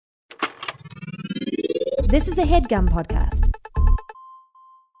This is a HeadGum podcast.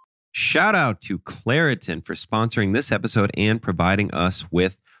 Shout out to Claritin for sponsoring this episode and providing us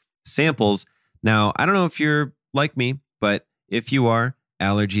with samples. Now, I don't know if you're like me, but if you are,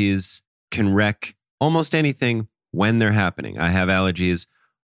 allergies can wreck almost anything when they're happening. I have allergies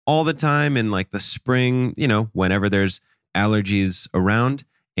all the time in like the spring, whenever there's allergies around,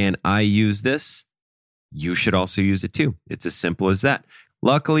 and I use this. You should also use it too. It's as simple as that.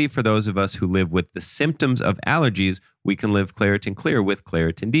 Luckily, for those of us who live with the symptoms of allergies, we can live Claritin Clear with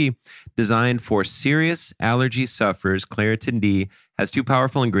Claritin D. Designed for serious allergy sufferers, Claritin D has 2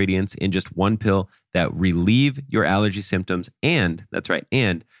 powerful ingredients in just 1 pill that relieve your allergy symptoms and, that's right,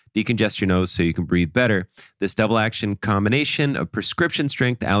 and decongest your nose so you can breathe better. This double action combination of prescription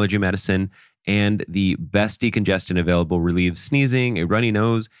strength allergy medicine and the best decongestant available relieves sneezing, a runny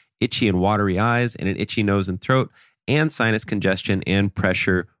nose, itchy and watery eyes, and an itchy nose and throat, and sinus congestion and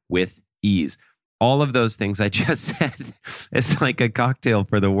pressure with ease. All of those things I just said is like a cocktail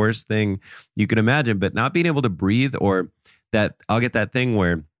for the worst thing you can imagine, but not being able to breathe, or that I'll get that thing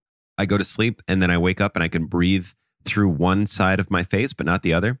where I go to sleep and then I wake up and I can breathe through one side of my face, but not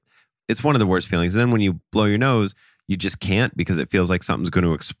the other. It's one of the worst feelings. And then when you blow your nose, you just can't because it feels like something's going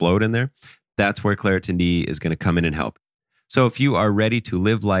to explode in there. That's where Claritin D is going to come in and help. So if you are ready to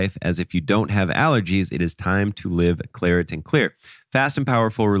live life as if you don't have allergies, it is time to live Claritin Clear. Fast and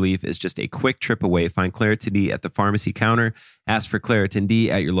powerful relief is just a quick trip away. Find Claritin D at the pharmacy counter. Ask for Claritin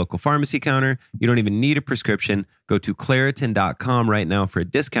D at your local pharmacy counter. You don't even need a prescription. Go to Claritin.com right now for a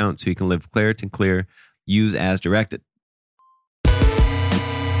discount so you can live Claritin Clear. Use as directed.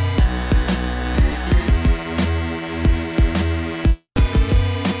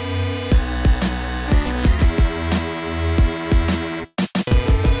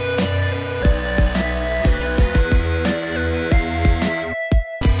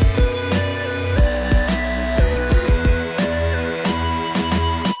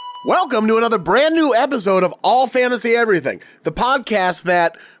 Welcome to another brand new episode of All Fantasy Everything, the podcast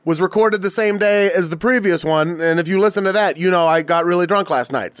that was recorded the same day as the previous one. And if you listen to that, you know I got really drunk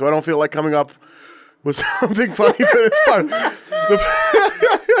last night, so I don't feel like coming up with something funny for this part.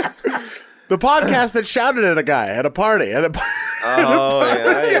 The podcast that shouted at a guy at a party. Yeah.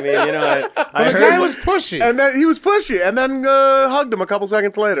 I mean, I the heard guy was pushy. And then he was pushy, and then hugged him a couple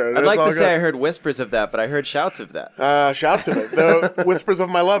seconds later. And I'd like to good. say I heard whispers of that, but I heard shouts of that. Shouts of it. The whispers of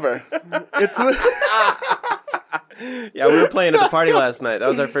my lover. It's. Yeah, we were playing at the party last night. That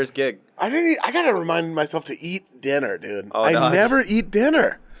was our first gig. I gotta remind myself to eat dinner, dude. Oh, I dog. never eat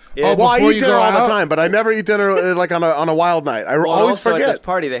dinner. Yeah. Well, I before eat you dinner go all the out? time, but I never eat dinner like on a wild night. I Well, always also forget. at this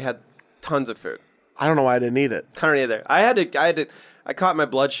party, they had tons of food. I don't know why I didn't eat it. I don't either. I caught my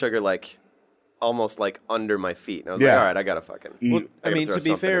blood sugar almost under my feet. And I was like, all right, I gotta fucking Eat. Well, I mean, throw to be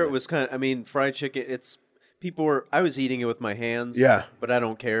something fair, in it was kind of, fried chicken, I was eating it with my hands. Yeah. But I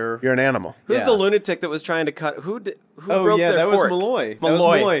don't care. You're an animal. Who's Yeah. the lunatic that was trying to cut? Who Oh, broke yeah, their that fork? was Malloy. That was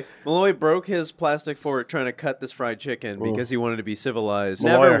Malloy. Malloy broke his plastic fork trying to cut this fried chicken because he wanted to be civilized.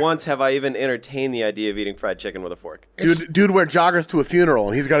 Malloy. Never once have I even entertained the idea of eting fried chicken with a fork. Dude wear joggers to a funeral,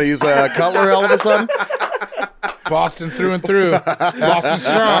 and he's got to use a cutlery all of a sudden. Boston through and through. Boston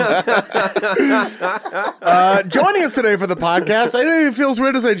strong. Joining us today for the podcast, I think it feels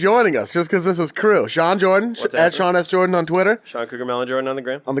weird to say joining us, just because this is crew. Sean Jordan, at happening? Sean S. Jordan on Twitter. Sean Cougar Mellon Jordan on the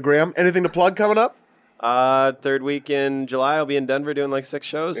gram. On the gram. Anything to plug coming up? 3rd week in July, I'll be in Denver doing 6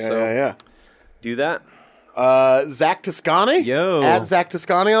 shows. Yeah. Do that. Zach Toscani. Yo. At Zach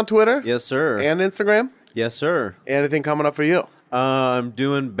Toscani on Twitter. Yes, sir. And Instagram. Yes, sir. Anything coming up for you? I'm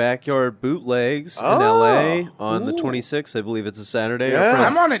doing backyard bootlegs in Oh. LA on the 26th. I believe it's a Saturday. Yeah. Our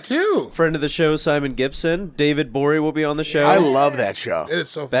I'm on it too. friend of the show, Simon Gibson. David Gborie will be on the show. I love that show. It is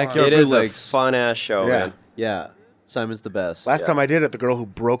so fun. Backyard It is a bootlegs. fun-ass show, Yeah. man. Yeah. Simon's the best. Last time I did it, the girl who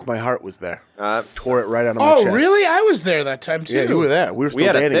broke my heart was there. Uh, Tore it right out of my Oh, chest. really? I was there that time too. Yeah, you were there. We were still We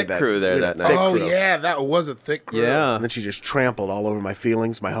had a dating thick then. crew there We that had a night. thick Oh crew. yeah, that was a thick crew. Yeah. And then she just trampled all over my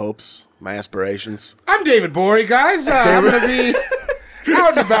feelings, my hopes, my aspirations. I'm David Gborie, guys. I'm gonna be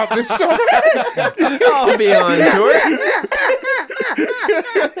out and about this summer. I'll be on tour.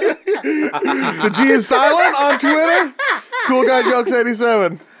 The G is silent on Twitter. Cool Guy Jokes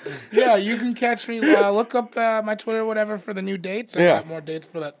 87. Yeah, you can catch me. Look up my Twitter, whatever, for the new dates. I got more dates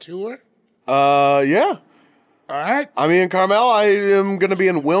for that tour. Yeah. All right. I'm Ian Carmel. I am going to be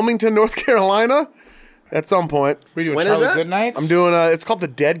in Wilmington, North Carolina at some point. We doing When is Charlie that? Goodnights. I'm doing, it's called the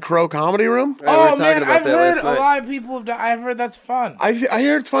Dead Crow Comedy Room. we were Oh talking man, about I've that heard last a night. lot of people have done. I've heard that's fun. I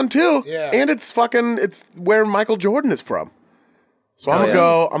hear it's fun too. Yeah. And it's where Michael Jordan is from. So I'm yeah.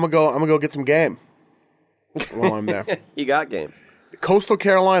 gonna go get some game while I'm there. You got game. Coastal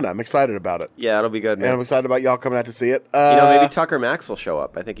Carolina. I'm excited about it. Yeah, it'll be good, And I'm man. excited about y'all coming out to see it. Maybe Tucker Max will show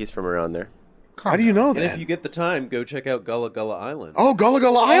up. I think he's from around there. How do you know And that? if you get the time, go check out Gullah Gullah Island. Oh, Gullah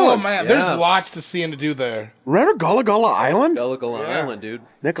Gullah Oh Island. man, Yeah. there's lots to see and to do there. Remember Gullah Gullah Island? Gullah Gullah Yeah. Island, dude.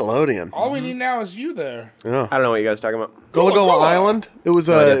 Nickelodeon. All we need now is you there. I don't know what you guys are talking about. Gullah Gullah Gullah. Island. It was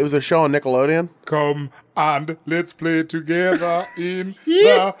idea. it was a show on Nickelodeon. Come and let's play together in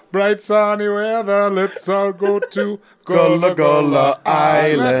the bright sunny weather. Let's all go to Gullah Gullah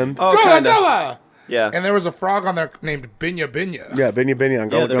Island. Oh, Gullah kinda. Gullah! Yeah. And there was a frog on there named Binya Binya. Yeah, Binya Binya on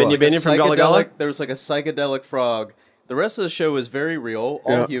Gullah there was Gullah. Binya Binya a from Gullah Gullah? There was like a psychedelic frog. The rest of the show was very real,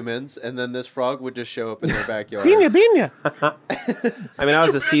 all Yeah. humans, and then this frog would just show up in their backyard. Binya. I mean, I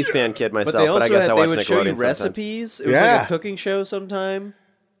was a C-SPAN kid But myself, they but also I guess I they watched would show you Nickelodeon sometimes. recipes. It was Yeah. like a cooking show sometime.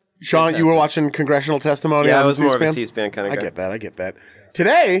 Sean, you were watching Congressional Testimony Yeah, on I was more of a C-SPAN? C-SPAN kind of I guy. get that.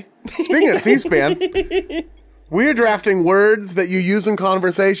 Today, speaking of C-SPAN, we're drafting words that you use in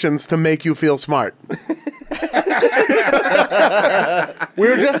conversations to make you feel smart. We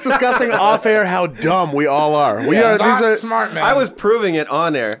were just discussing off air how dumb we all are. We are. Not These are. smart, man. I was proving it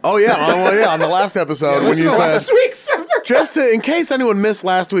on air. Oh yeah, on the last episode when Listen you to said last week's episode. just in case anyone missed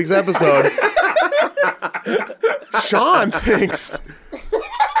last week's episode, Sean thinks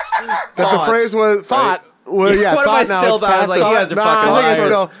that the phrase was thought. Well, yeah, What if thought I now still it's thought? I was passive. like, you guys are No, fucking I think it's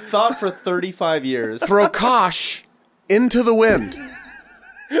liars. still Thought for 35 years. throw kosh into the wind.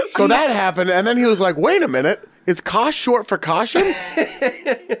 So that happened, and then he was like, "Wait a minute, is kosh short for caution?"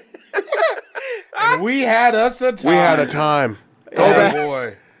 We had us a time. We had a time. Go Oh back.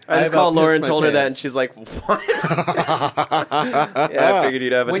 boy. I just about called Laura and pissed my told her that, and pants. she's like, "What?" Yeah, I figured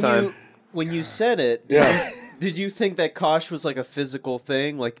you'd have a time. When you said it, did you think that kosh was like a physical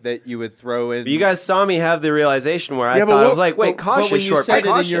thing, like that you would throw in? You guys saw me have the realization where I Yeah, but thought I what- was like, "Wait, but kosh when is you short said for it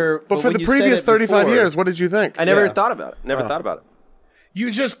in caution." your, But for when the you said previous it 35 before- years, what did you think? I never Yeah. thought about it. Never thought about it. You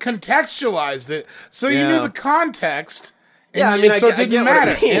just contextualized it, so you Yeah. knew the context. And Yeah, I mean, so I it didn't get what it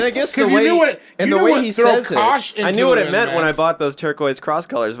matter. means. And I guess the Because way you knew what, and you the knew way what he throw says it, kosh into I knew what the it meant wind when I bought those turquoise cross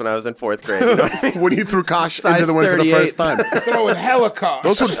colors when I was in 4th grade. You know what I mean? When you threw kosh into Size the wind for the 38. first time. Throwing helicosh.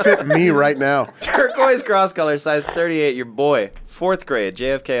 Those would fit me right now. Turquoise cross color, size 38. Your boy, 4th grade,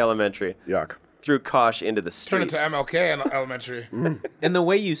 JFK Elementary, Yuck. threw kosh into the Turn it street. to MLK in elementary. and the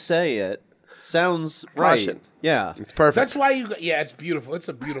way you say it sounds Caution. right. Yeah, It's perfect. That's why you. Yeah, it's beautiful. It's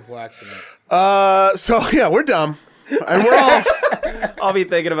a beautiful accident. So yeah, we're dumb, and I'll be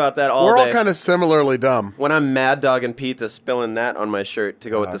thinking about that all we're day. all kind of similarly dumb. When I'm mad dogging pizza, spilling that on my shirt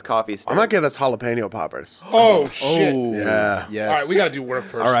to go with this coffee I'm stand. gonna get us jalapeno poppers. Oh shit! Yeah. yes. All right, we got to do work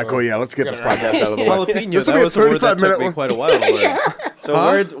first. All right, though. cool. Yeah, let's get this Gotta- podcast out of the way. Jalapeno. This will That be a was a word that 35-minute took me one. quite a while to learn.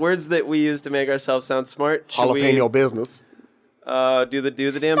 So words that we use to make ourselves sound smart. Should Jalapeno business. we do the damn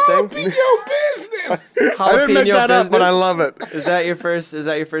thing? Jalapeno business. I didn't make that up, but I love it. Is that your first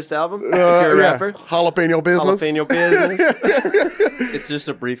album? if you're a Yeah. rapper? Jalapeno business. Jalapeno business. It's just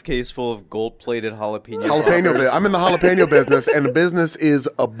a briefcase full of gold-plated jalapeno. Jalapeno poppers. business. I'm in the jalapeno business, and the business is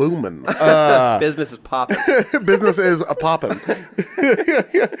a booming. Business is popping. Business is a popping.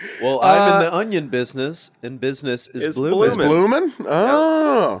 Well, I'm in the onion business, and business is It's blooming. It's blooming?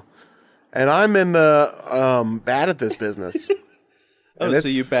 Oh. And I'm in the bad at this business. Oh, and so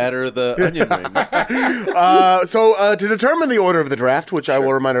it's- you batter the onion rings. So to determine the order of the draft, which I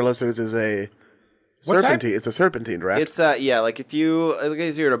will remind our listeners is a What type? serpentine. It's a serpentine draft. It's like if you like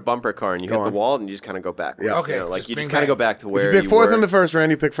if you're in a bumper car and you hit on. the wall and you just kind of go backwards. Yeah. Okay, You know, like just you bing, just kind of bang. go back to If where you pick fourth were. in the first round,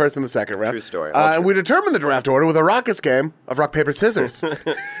 you pick first in the second round. True story. All And true. we determine the draft order with a raucous game of rock, paper, scissors.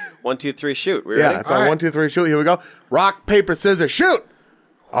 1, 2, 3, shoot. We Yeah, ready? it's All on right. 1, 2, 3, shoot. Here we go. Rock, paper, scissors, shoot.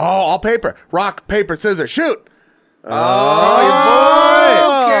 Oh, all paper. Rock, paper, scissors, shoot.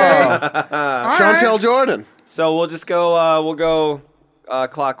 Chantel Jordan. So we'll just go. We'll go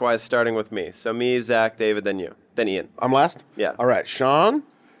clockwise, starting with me. So me, Zach, David, then you, then Ian. I'm last? Yeah. All right. Sean,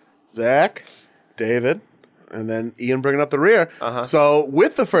 Zach, David, and then Ian bringing up the rear. So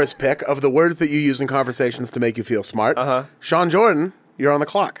with the first pick of the words that you use in conversations to make you feel smart, Sean Jordan, you're on the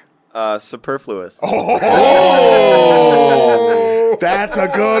clock. Superfluous. That's a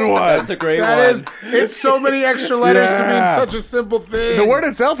good one. That's a great That one. is. It's so many extra letters to mean Yeah. such a simple thing. The word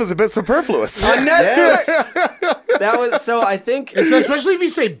itself is a bit superfluous. Yes. That was so. I think. especially if you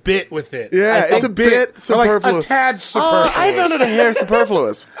say "bit" with it. Yeah, I it's a think bit Or like superfluous. a tad superfluous. I found it a hair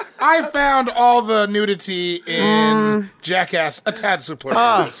superfluous. I found all the nudity in Jackass a tad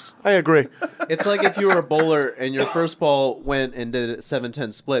superfluous. I agree. It's like if you were a bowler and your first ball went and did a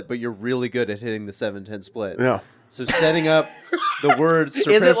 7-10 split, but you're really good at hitting the 7-10 split. Yeah. So setting up the word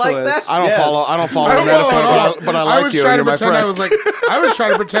superfluous. Is it like that? I don't Yes. follow. I don't follow I the don't metaphor, know. but I like was you. trying You're to my pretend friend. I was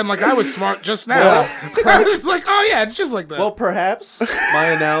trying to pretend like I was smart just now. I was like, oh yeah, it's just like that. Well, perhaps my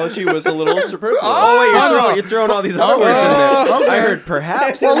analogy was a little superfluous. Oh, wait, you're throwing all these other words in there. okay. I heard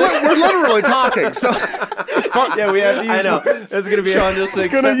perhaps. Well, we're literally talking. So Yeah, we have to use. I know. It's gonna be. Sean just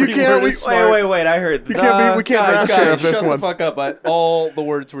thinks gonna- you every can't- word we- is smart. Wait. I heard. we can't Guys, sheriff this shut one. the fuck up! All the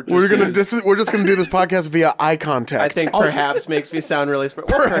words were just We're gonna. used. We're just gonna do this podcast via eye I contact. think Also- perhaps makes me sound really smart.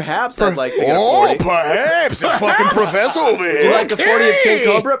 Well, perhaps I'd like to get a Oh, 40. perhaps it's fucking Professor over You here. like the 40 of King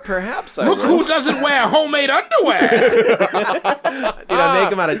Cobra? Perhaps I Look would. who doesn't wear homemade underwear. Dude, I make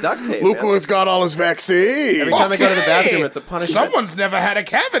them out of duct tape. Look man. who's got all his vaccines. Every time I go to the bathroom, it's a punishment. Someone's never had a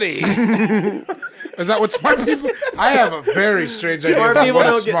cavity. Is that what smart people? I have a very strange idea. Smart of people what a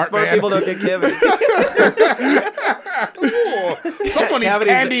don't get. smart Smart man. people don't get cavities. Someone eats Cavities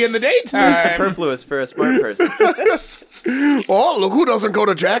candy in the daytime. Superfluous for a smart person. Oh, look who doesn't go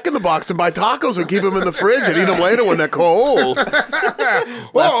to Jack in the Box and buy tacos and keep them in the fridge and eat them later when they're cold. Oh,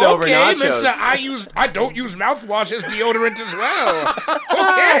 Leftover okay, nachos. Mister. I don't use mouthwash as deodorant as well.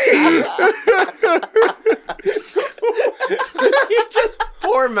 Okay. You just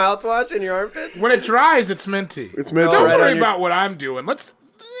pour mouthwash in your armpits. When it dries, it's minty. It's minty. Don't Right worry on your- about what I'm doing. Let's.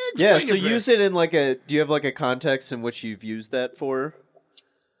 Yeah, explain so a bit. use it in like a. Do you have like a context in which you've used that for?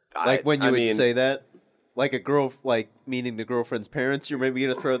 Like when you would say that, like a girl, like meaning the girlfriend's parents. You're maybe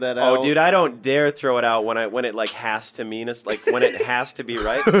gonna throw that out. Oh, dude, I don't dare throw it out when it like has to mean us, like when it has to be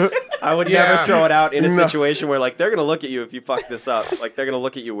right. I would Yeah. never throw it out in a No. situation where like they're gonna look at you if you fuck this up. Like they're gonna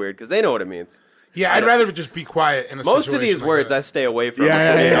look at you weird because they know what it means. Yeah, I'd rather just be quiet in a Most situation of these like words that. I stay away from.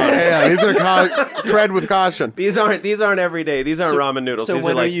 Yeah, if I'm being honest. yeah. These are tread with caution. These aren't everyday. These aren't ramen noodles. so These are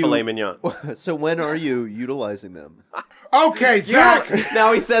when are like you- filet mignon. So when are you utilizing them? Okay, Zach.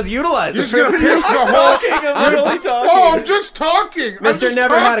 Now he says utilize. You're it. just gonna pick the whole. I'm literally talking. Oh, I'm just talking. I'm Mister just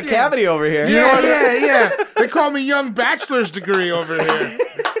never had a talking. cavity over here. Yeah. They call me young bachelor's degree over here.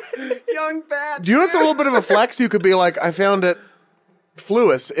 Young bad. Do you know it's a little bit of a flex? You could be like, I found it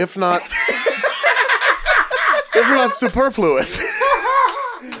fluous, if not superfluous.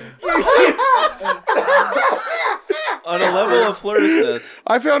 On a level of flirtiousness.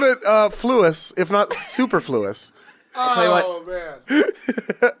 I found it fluous, if not superfluous. tell you what. Oh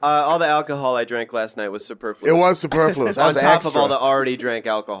man. All the alcohol I drank last night was superfluous. It was superfluous. That on was top extra. of all the already drank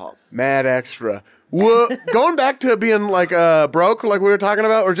alcohol. Mad extra. Well, going back to being like broke, like we were talking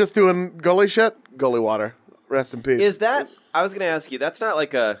about, or just doing gully shit? Gully water. Rest in peace. Is that? I was gonna ask you. That's not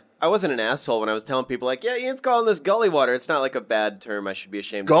like a. I wasn't an asshole when I was telling people like, yeah, Ian's calling this gully water. It's not like a bad term. I should be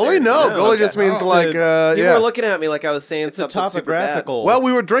ashamed. Gully? To say. No, gully okay. just means Oh, like, You yeah. were looking at me like I was saying It's a something super bad. topographical. Well,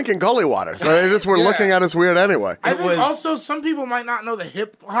 we were drinking gully water, so they just were Yeah. looking at us weird anyway. I think was- also some people might not know the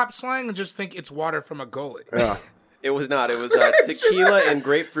hip hop slang and just think it's water from a gully. Yeah. It was not. It was tequila and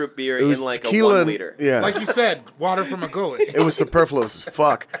grapefruit beer It was in like tequila a 1 and- liter. Yeah. Like you said, water from a gully. It was superfluous as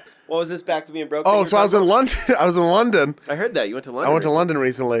fuck. What was this back to being broke? Oh, that so you I were was in London. I was in London. talking- I heard that you went to London. I went to recently. London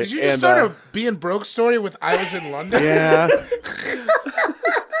recently. Did you just and, start a being broke story with I was in London? Yeah.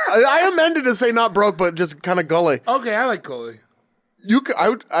 I amended to say not broke, but just kind of gully. Okay, I like gully.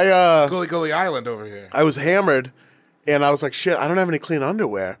 I Gully Island over here. I was hammered, and I was like, shit, I don't have any clean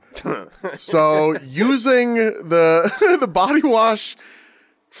underwear. So using the the body wash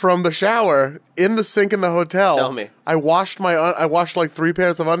from the shower in the sink in the hotel. Tell me. I washed like 3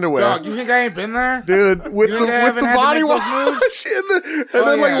 pairs of underwear. Dog, you think I ain't been there? Dude, with You the think I with the haven't had to body make those wash moves? and Oh,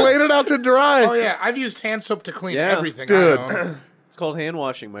 then yeah. like laid it out to dry. Oh yeah, I've used hand soap to clean Yeah. everything. Dude. I own. It's called hand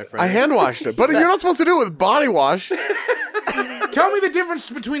washing, my friend. I hand washed it, but you're not supposed to do it with body wash. Tell me the difference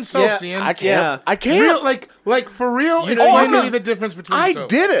between soaps, Ian. I can't. Yeah. I can't. Real, like for real, You know, explain I'm to not- me the difference between I soaps.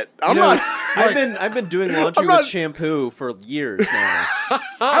 did it. I'm You know, not. I've been doing laundry I'm not- with shampoo for years now.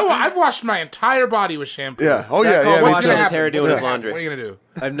 I've washed my entire body with shampoo. Yeah. Oh yeah. Zach Yeah. always me What's washes too. gonna his happen? hair doing What's his gonna happen? laundry. What are you gonna do?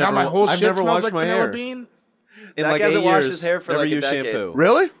 I've Now never, my whole I've shit never smells washed like my vanilla hair. bean. In Zach like hasn't 8 washed years. his hair for never like a used decade. shampoo.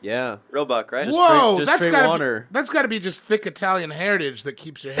 Really? Yeah. Real buck, right? Just Whoa, straight- that's straight gotta water. be, that's got to be just thick Italian heritage that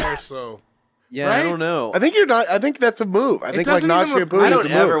keeps your hair so. Yeah, Right? I don't know. I think you're not. I think that's a move. I think like doesn't not even look- shampoo I is don't a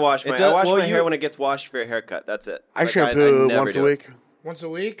move. ever wash my. It I does- wash well, my hair you- when it gets washed for a haircut. That's it. I Like, shampoo never once a do it. week. Once a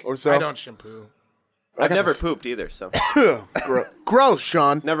week Or so. I don't shampoo. I've got never this- pooped either, so Gross,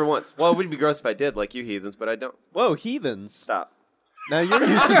 Sean. never once. Well, it would be gross if I did, like you heathens, but I don't. Whoa, heathens. Stop. Now you're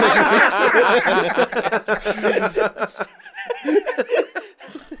using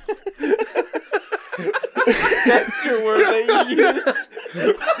That's your word that you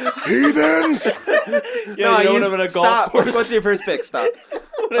use. Heathens. Yeah, you know when I'm in a golf stop. course. What's your first pick? Stop.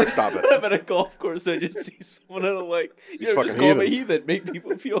 Stop it. I'm at a golf course and I just see someone and I'm like, These just fucking call me heathens. heathen. Make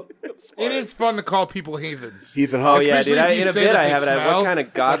people feel like I'm smart. It is fun to call people heathens. Ethan Oh Hawke. yeah, dude. Especially if In you a say bit, that I they have it. What smell kind of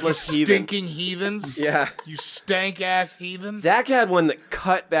like godless you heathen? stinking heathens. Yeah. You stank ass heathens. Zach had one that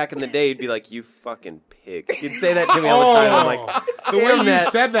cut back in the day. He'd be like, "You fucking pig." He'd say that to me all the time. I'm like, the way damn, you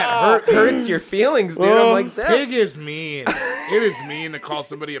that said that hurts your feelings, dude. I'm like, Zach, Pig is mean. It is mean to call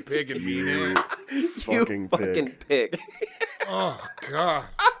somebody a pig and mean it. you Fucking fucking pig. Oh God,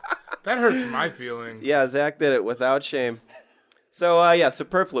 that hurts my feelings. Yeah, Zach did it without shame. So yeah,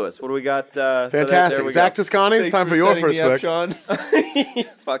 superfluous. What do we got? So Fantastic. there we Zach go. Toscani, it's Thanks time for your setting first me up, pick. Sean.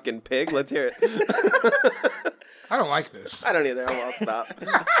 Fucking pig. Let's hear it. I don't like this. I don't either. I'll stop.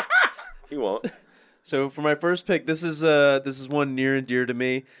 He won't. So for my first pick, this is one near and dear to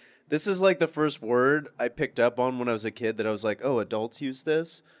me. This is like the first word I picked up on when I was a kid that I was like, oh, adults use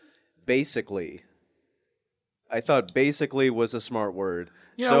this? Basically. I thought basically was a smart word.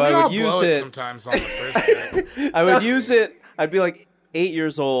 Yeah, so we I all would use blow it it. sometimes on the first pick. I would use it. I'd be like 8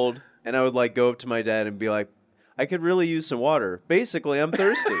 years old, and I would like go up to my dad and be like, I could really use some water. Basically, I'm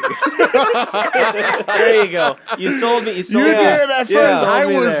thirsty. There you go. You sold me. You You sold me. did at first.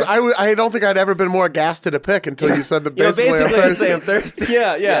 Yeah. I don't think I'd ever been more gassed at a pick until you said the You know, basically. basically, I'm I'd say thirsty. I'm thirsty.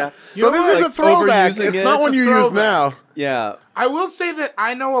 yeah. So this is like, a throwback. overusing It's it. not It's one a you use now. Yeah. I will say that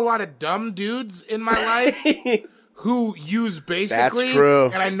I know a lot of dumb dudes in my life who use basically. true.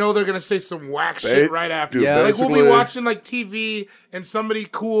 And I know they're going to say some whack shit right after. Dude, Yeah. Like we'll be basically- watching like TV and somebody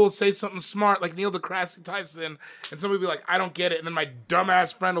cool say something smart like Neil deGrasse Tyson and somebody be like, I don't get it. And then my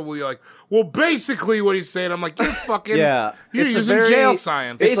dumbass friend will be like, well, basically what he's saying. I'm like, you're fucking, Yeah. you're It's a using very- jail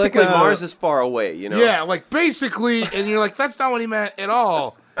science. It's like Basically, a- Mars is far away. You know. Yeah, like basically, and you're like, that's not what he meant at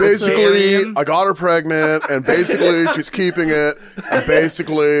all. Basically, Alien. I got her pregnant, and basically, she's keeping it. And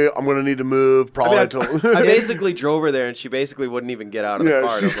basically, I'm going to need to move probably I to. basically drove her there, and she basically wouldn't even get out of the Yeah,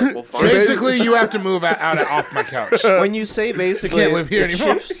 car. And I was like, well, fine. Basically, you have to move out off my couch. When you say basically, Can't live here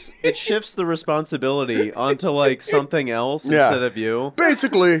anymore. it shifts the responsibility onto like something else Yeah. instead of you.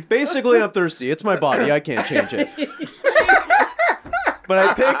 Basically, Basically, I'm thirsty. It's my body. I can't change it. But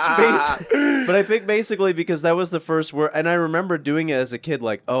I picked basically because that was the first word, and I remember doing it as a kid.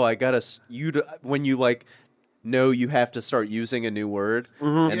 Like, oh, I gotta when you like know you have to start using a new word,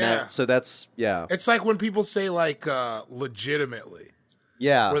 and Yeah. so that's It's like when people say like legitimately,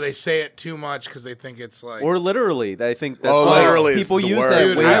 yeah. where they say it too much because they think it's like. Or literally, I think that's Oh, why literally is people the use word. that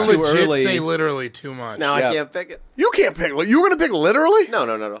Dude, way I too legit early. say literally too much. Now Yeah. I can't pick it. you can't pick. You were going to pick literally?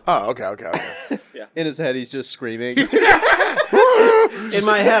 No. Oh, okay. In his head, he's just screaming. In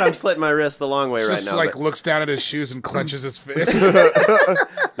my head, I'm slitting my wrist the long way right Just now. like but- looks down at his shoes and clenches his fist.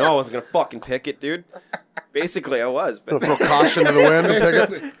 no, I wasn't gonna fucking pick it, dude. Basically, I was. But Throw caution to the wind and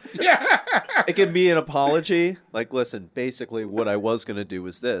pick it. Yeah. It could be an apology. Like, listen, basically what I was going to do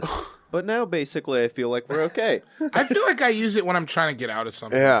was this. But now, basically, I feel like we're okay. I feel like I use it when I'm trying to get out of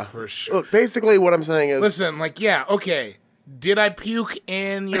something. Yeah. For sure. Look, basically, what I'm saying is. Listen, like, yeah, okay. Did I puke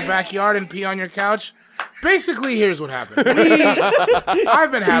in your backyard and pee on your couch? Basically, here's what happened.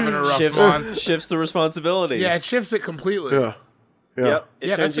 I've been having a rough month. Shifts the responsibility. Yeah, it shifts it completely. Yeah. yep, it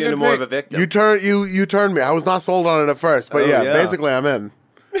Yeah, turns that's a you into good more of pick. a victim. You turned me. I was not sold on it at first, but Oh, yeah, yeah. basically, I'm in.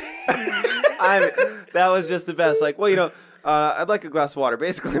 That was just the best. Like, well, I'd like a glass of water.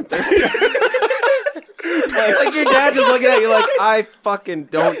 Basically, I'm thirsty. like your dad just looking at you like, I fucking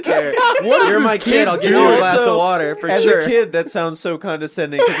don't care. What is You're this my kid kid. I'll get doing? you a glass Also, of water for As sure. a kid, that sounds so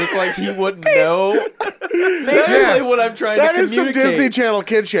condescending because it's like he wouldn't know. Basically, what I'm trying That to is some communicate. Disney Channel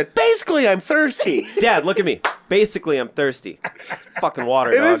kid shit. Basically, I'm thirsty. Dad, look at me. Basically, I'm thirsty. It's fucking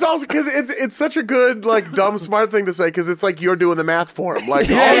water. It dog. is also because it's such a good like dumb smart thing to say because it's like you're doing the math for him. Like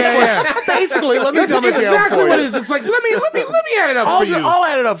Yeah. basically, let me That's dumb it down exactly for what you. it is. It's like, let me add it up for you. I'll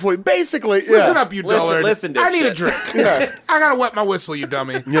add it up for you. Basically, yeah. Listen up, you dullard. listen, I need a dipshit. drink. Yeah. I gotta wet my whistle, you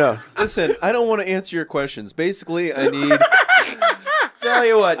dummy. Yeah. Listen, I don't want to answer your questions. Basically, I need Tell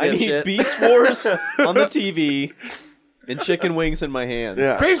you what, I need dipshit. Beast Wars on the TV and chicken wings in my hand.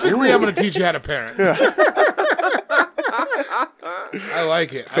 Yeah. Basically, I'm gonna teach you how to parent. I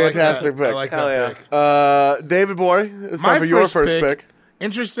like it. Fantastic I pick. like Hell that yeah. pick. David Gborie, it's My time for your first pick.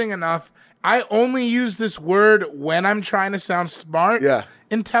 Interesting enough, I only use this word when I'm trying to sound smart. Yeah.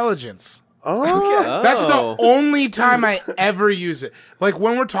 Intelligence. Oh, That's the only time I ever use it. Like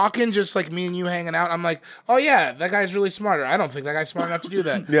when we're talking, just like me and you hanging out, I'm like, oh yeah, that guy's really smart. Or I don't think that guy's smart enough to do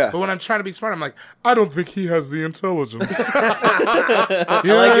that. Yeah. But when I'm trying to be smart, I'm like, I don't think he has the intelligence. I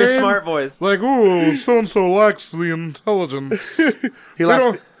like your smart voice. Like, ooh, so and so lacks the intelligence. he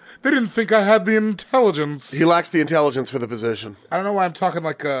lacks. didn't think I had the intelligence. He lacks the intelligence for the position. I don't know why I'm talking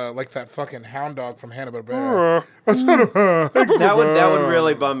like that fucking hound dog from Hanna-Barbera. That would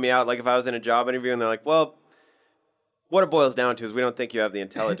really bum me out. Like if I was in a job interview and they're like, well, what it boils down to is we don't think you have the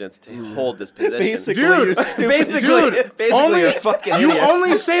intelligence to hold this position. Basically, Dude, basically, you're a fucking you idiot.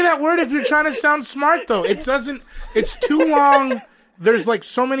 only say that word if you're trying to sound smart, though. It doesn't. It's too long. There's like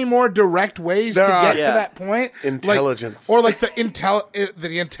so many more direct ways to get to that point. Intelligence. Like, or like the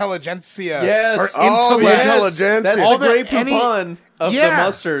intelligentsia. Yes. Or Oh, the intellect. intelligence. That's All the the- great any- poupon of Yeah. the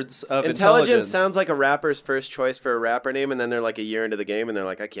mustards of Intelligence intelligence. sounds like a rapper's first choice for a rapper name, and then they're like a year into the game, and they're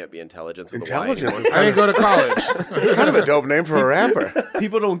like, I can't be intelligence with Intelligence a Y is anymore. I didn't go to college. It's kind of a dope name for a rapper.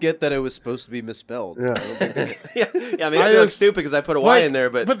 People don't get that it was supposed to be misspelled. Yeah. yeah, maybe I I feel just- stupid because I put a Y in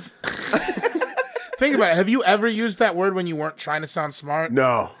there, but Think about it. Have you ever used that word when you weren't trying to sound smart?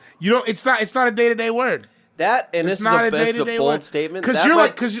 No. You don't. It's not a day-to-day word. that and It's this not is a this is day-to-day a bold word. statement. Because That you're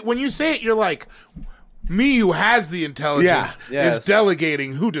might- because when you say it, you're like, me who has the intelligence Yeah. Yes. is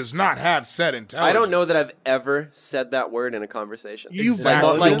delegating who does not have said intelligence. I don't know that I've ever said that word in a conversation.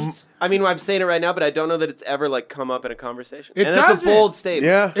 Exactly. Like, I mean, I'm saying it right now, but I don't know that it's ever like come up in a conversation. It and that's a doesn't. bold statement.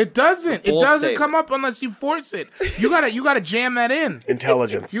 Yeah. It doesn't. It Bold doesn't statement. come up unless you force it. You gotta jam that in.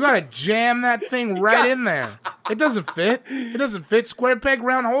 Intelligence. You gotta jam that thing right in there. It doesn't fit. It doesn't fit. Square peg,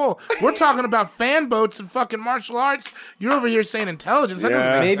 round hole. We're talking about fan boats and fucking martial arts. You're over here saying intelligence. That Yeah.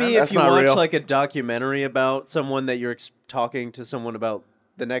 doesn't make Maybe sense. That's if you not watch real. like a documentary about someone that you're talking to someone about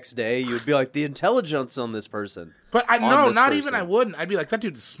the next day, you would be like, the intelligence on this person. But I on no, this not person. even I wouldn't. I'd be like, that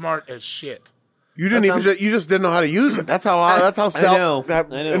dude's smart as shit. You didn't even. You just didn't know how to use it. That's how. That's how. know. That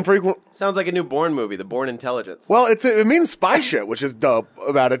I know. infrequent. Sounds like a new Bourne movie, The Bourne Intelligence. Well, it means spy shit, which is dope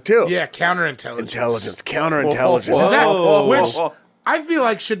about it too. Yeah, counterintelligence. Intelligence, counterintelligence, Is that, Whoa. which I feel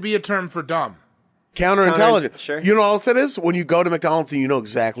like should be a term for dumb. counterintelligence. Sure. You know what else it is? When you go to McDonald's and you know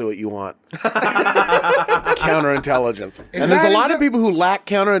exactly what you want. Counterintelligence. And there's a that- lot is of people who lack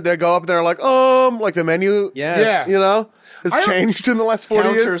counter. They go up there like the menu. Yes. Yeah. You know, has I- changed in the last 40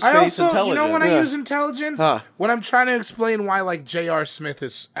 years. Counters- I Space also, you know, when I Yeah. use intelligence, Huh. when I'm trying to explain why, like, J.R. Smith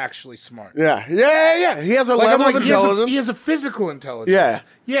is actually smart. Yeah. He has a Like, I'm level like, of he has, intelligence. he has a physical intelligence. Yeah.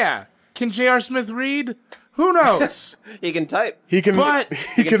 Yeah. Can J.R. Smith read? Who knows? He can type. He can. But-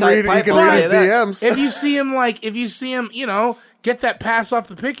 he can read. He pipe can all read day his that. DMs. if you see him, you know, get that pass off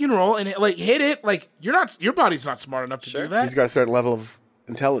the pick and roll and hit it, like, your body's not smart enough to do that. He's got a certain level of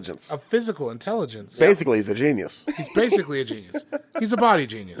intelligence. A physical intelligence. Basically, he's a genius. He's basically a genius. He's a body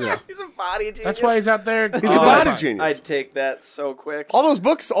genius. He's a body genius. That's why he's out there. He's a body genius. I'd take that so quick. All those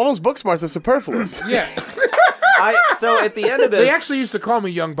book smarts are superfluous. Yeah. So at the end of this, They actually used to call me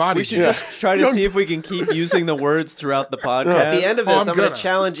young body We should genius. just try to see if we can keep using the words throughout the podcast. at the end of Oh, this, I'm I'm going gonna. to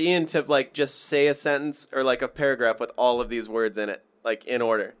challenge Ian to like just say a sentence or like a paragraph with all of these words in it, like in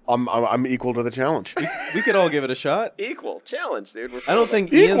order. I'm equal to the challenge. We could all give it a shot. Equal challenge, dude. I don't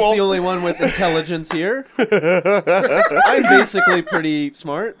think Equal. Ian's the only one with intelligence here. I'm basically pretty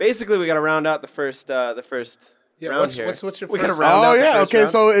smart. Basically, we got to round out the first round what's- here. what's your We gotta first- round out Oh the yeah. first Okay. round.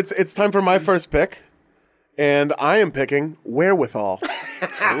 So it's time for my first pick, and I am picking wherewithal.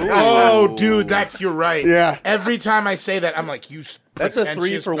 Oh, dude, you're right. Yeah. Every time I say that, I'm like, That's a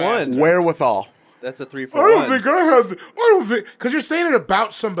 3 for 1. Wherewithal. That's a 3 for I 1. don't think I have. I don't think because you're saying it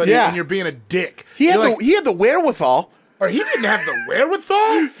about somebody Yeah. and you're being a dick. He had You're like, he had the wherewithal. or he didn't have the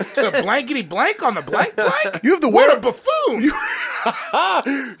wherewithal to blankety blank on the blank blank. You have the what where- a buffoon.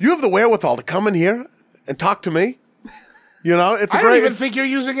 You have the wherewithal to come in here and talk to me. You know, it's a I don't great. even think you're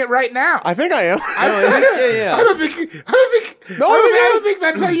using it right now. I think I am. yeah. I don't think. No, I don't think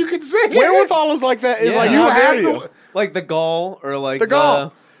that's how you can say it. Wherewithal is like that. Is Yeah. like You how dare have you? the- Like the gall or like The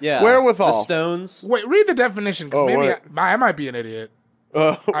gall. Yeah. Wherewithal. The stones. Wait, read the definition because Oh, maybe wait. I might be an idiot.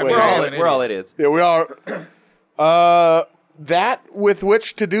 Wait. We're all idiots. Yeah, we are. That with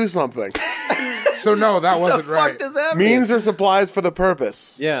which to do something. So no, that wasn't Fuck right. does that mean? Means or supplies for the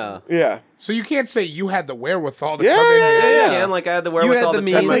purpose. Yeah. Yeah. So you can't say you had the wherewithal to Yeah, come in here. Yeah, Yeah. you can. Like I had the You wherewithal had the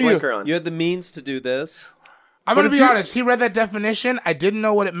to turn my means. blinker on. You had the means to do this. I'm But going to it's be you- honest. He read that definition. I didn't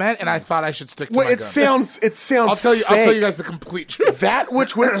know what it meant, and I thought I should stick to Well, my it guns. sounds. I'll tell you fake. guys the complete truth. That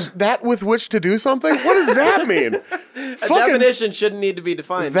with which to do something. What does that mean? A Fucking definition shouldn't need to be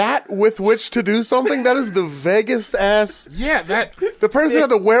defined. that with which to do something. That is the vaguest ass. Yeah, that. The person had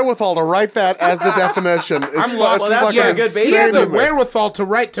the wherewithal to write that as the definition. It's I'm fu- lost. it's that's fucking a good insane He had to the me. wherewithal to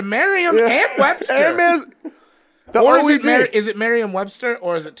write to Merriam and Webster. And there's the or is OED. it Merriam-Webster,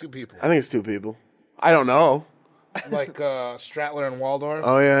 or is it two people? I think it's two people. I don't know. Like Stratler and Waldorf?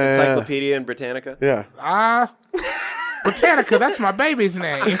 Oh yeah, Encyclopedia and Britannica. yeah. Britannica, that's my baby's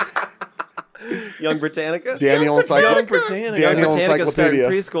name. Young Britannica. Daniel Young Encyclopedia. Britannica. Young Daniel Britannica's starting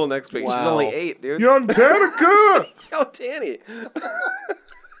Encyclopedia. preschool next week. She's Wow. only 8, dude. Young Danica. Yo, Tanny.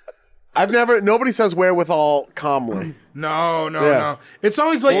 Nobody says wherewithal calmly. No. It's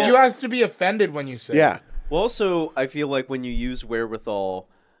always like you have to be offended when you say Yeah. it. Well, also, I feel like when you use wherewithal,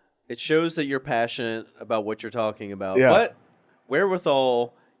 it shows that you're passionate about what you're talking about. Yeah. But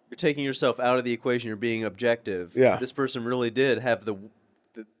wherewithal, you're taking yourself out of the equation. You're being objective. Yeah. This person really did have the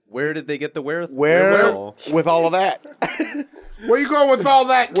where did they get the Where wherewithal? with all of that? Where you going with all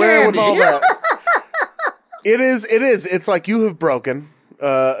that candy? Where with all that? It is. It's like you have broken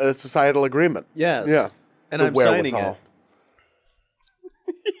a societal agreement. Yes. Yeah. And The I'm signing wherewithal.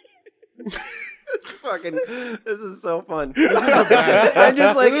 it. Fucking, this is so fun. This is the best. I'm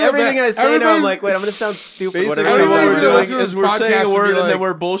just like, everything I say now, I'm Everybody's- like, wait, I'm going to sound stupid. Basically, Whatever what Everybody's we're gonna doing listen to is this we're saying podcast a and word be and then like-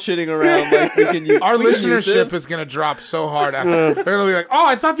 we're bullshitting around. Like we can use Our we can use listenership this. is going to drop so hard after. They're going to be like, oh,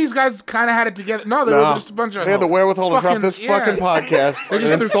 I thought these guys kind of had it together. No, they were just a bunch of. They had the wherewithal to drop fucking- this yeah. fucking podcast They and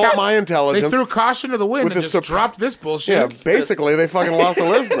just threw insult ca- my They intelligence. threw caution to the wind With and the just dropped this bullshit. Yeah, basically, they fucking lost a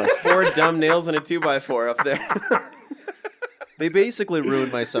listener. 4 dumb nails and a 2x4 up there. They basically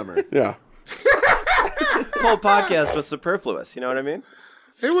ruined my summer. Yeah. This whole podcast was superfluous. You know what I mean?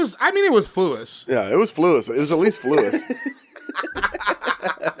 It was fluous. Yeah, it was fluous. It was at least fluous.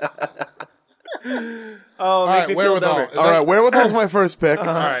 Oh, make right, me feel wherewithal. dumber. Is All that- right, wherewithal's my first pick. All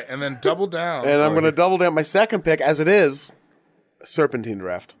right, and then double down. And I'm going to double down my second pick, as it is a serpentine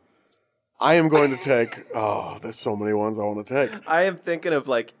draft. I am going to take. Oh, there's so many ones I want to take. I am thinking of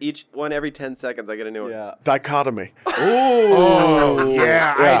like each one every 10 seconds. I get a new one. Yeah. Dichotomy. Oh,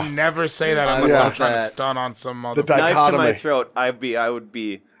 yeah, Yeah. I never say that unless Yeah. I'm trying to That. stun on some The motherfucker. Knife to my dichotomy. throat. I would be.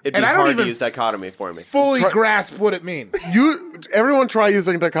 It'd be And I don't hard to even use dichotomy for me. Fully grasp what it means. Everyone try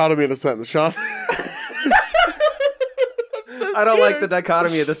using dichotomy in a sentence, Sean. I don't like the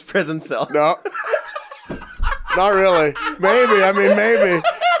dichotomy of this prison cell. No. Not really. Maybe. I mean, maybe.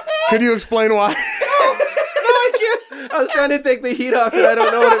 Could you explain why? I can't. I was trying to take the heat off, and I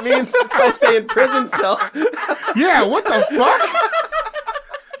don't know what it means by saying prison cell. Yeah, what the fuck?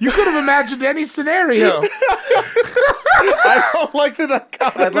 You could have imagined any scenario. I don't like the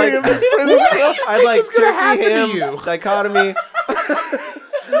dichotomy I'd like- of this prison cell. I'd like it's gonna happen turkey to ham, you? dichotomy,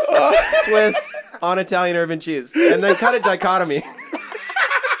 Swiss on Italian urban cheese, and then cut it dichotomy.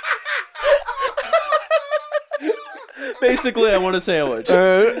 Basically, I want a sandwich.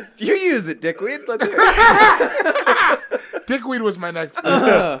 You use it, dickweed. Let's hear it. Dickweed was my next pick.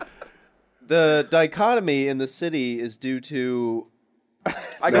 The dichotomy in the city is due to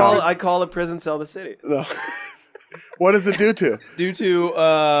I call a prison cell the city. No. What does it do to?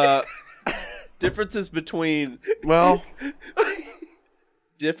 differences between Well,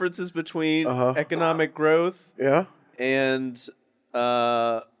 economic growth yeah. and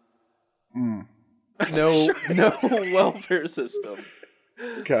no welfare system.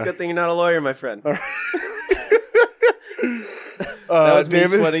 Okay. Good thing you're not a lawyer, my friend. That was me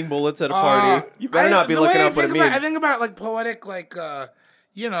David? sweating bullets at a party. You better not be the way looking I up what it think about means. I think about it like poetic, like I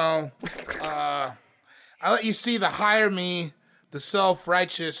let you see the hire me, the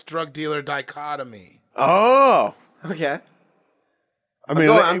self-righteous drug dealer dichotomy. Oh. Okay. I mean,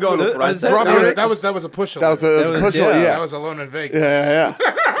 I'm going with Rise. is that- Robbie- That was a push that was alert. a was- push. yeah. Yeah. That was Alone in Vegas. Yeah.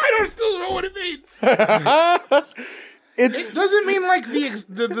 I don't still know what it means. It It's doesn't mean like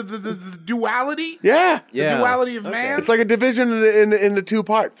the duality. yeah. Yeah. The duality of man. It's like a division into two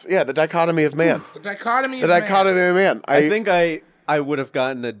parts. Yeah, the dichotomy of man. The dichotomy The of man. dichotomy of man. I think I would have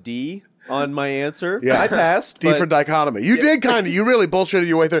gotten a D on my answer. Yeah. I passed. D but for dichotomy. You did kind of. You really bullshitted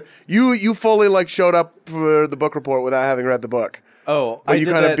your way through. You fully like showed up for the book report without having read the book. Oh, But I you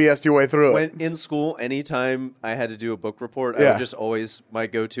did kind of that BS'd your way through it. when in school. Anytime I had to do a book report, I Yeah. would just always my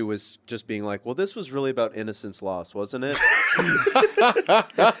go-to was just being like, "Well, this was really about innocence loss, wasn't it?"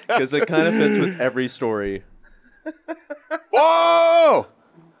 Because it kind of fits with every story. Whoa!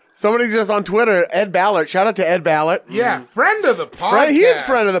 Somebody just on Twitter, Ed Ballard. Shout out to Ed Ballard. Yeah, friend of the podcast. He is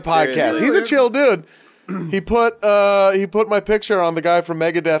friend of the podcast. Seriously. He's a chill dude. He put my picture on the guy from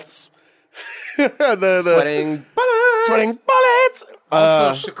Megadeth's the Sweating. sweating bullets.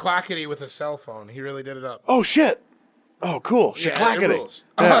 Also, Shaklackety with a cell phone. He really did it up. Oh shit! Oh cool, Yeah, it Shaklackety. rules.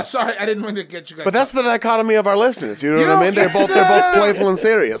 Yeah. Sorry, I didn't mean to get you guys. But that's the dichotomy of our listeners. You know You what I know, mean? They're it's, both playful and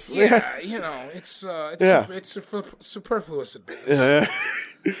serious. yeah, you know, it's Yeah. superfluous at base.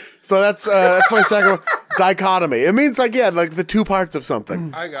 So that's my second one. Dichotomy. It means like the two parts of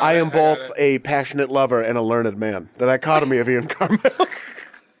something. I got I it, am I got both it. a passionate lover and a learned man. The dichotomy of Ian Carmel.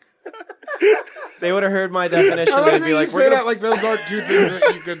 They would have heard my definition. I like They'd that be you like, say "We're that gonna." like those aren't two things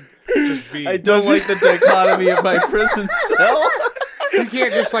that you could just be. I don't like the dichotomy of my prison cell. You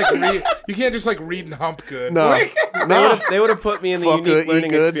can't just like read. You can't just like read and hump good. No. Like, They would have put me in the Fuck unique good, eat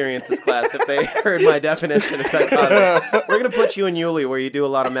learning good. experiences class if they heard my definition of psychotic. We're gonna put you in Yuli where you do a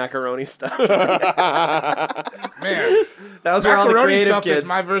lot of macaroni stuff. man, That was where all the Macaroni creative stuff is kids,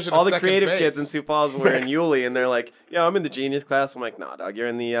 my version of all the second creative base. kids in Sioux Falls were in Yuli, and they're like, "Yeah, I'm in the genius class." I'm like, "Nah, dog, you're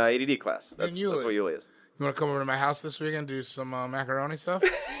in the ADD class. That's Yuli. what Yuli is." you want to come over to my house this weekend and do some macaroni stuff?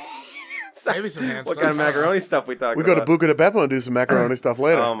 Maybe some hand What stuff. kind of macaroni stuff we talking We go to about? Buca de Beppo and do some macaroni stuff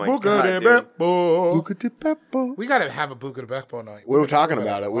later. Oh my Buca god, de dude. Beppo. Buca de Beppo. We gotta have a Buca de Beppo night. We were talking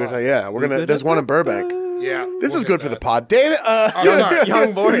about it. We're gonna. There's one in Burbank. Yeah, This we'll is hit good for the that. pod, David. Sorry.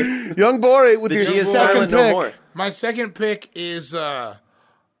 Young boy. Young Gborie with The your G is second silent no pick. more. My second pick is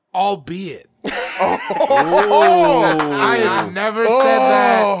albeit. I have never said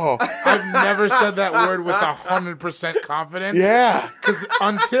Oh, that. I've never said that word with 100% confidence. yeah. Because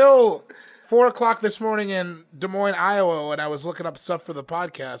until 4:00 this morning in Des Moines, Iowa, when I was looking up stuff for the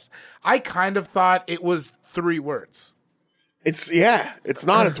podcast, I kind of thought it was 3 words. It's not.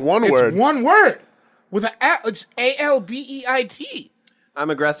 It's one word. It's one word with it's ALBEIT. I'm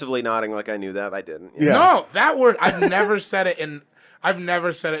aggressively nodding like I knew that. I didn't. Yeah. No, that word I've never said it and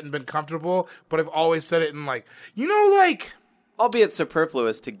been comfortable, but I've always said it in like Albeit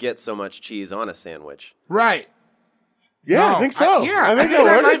superfluous to get so much cheese on a sandwich. right. Yeah, No, I think so. I I think think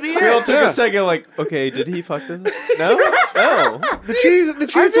that works. might be We all it. took Yeah. a second, like, okay, did he fuck this? No, no. The cheese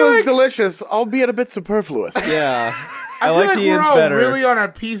feel was like- delicious, albeit a bit superfluous. Yeah, I feel like Ian's we're all better. really on our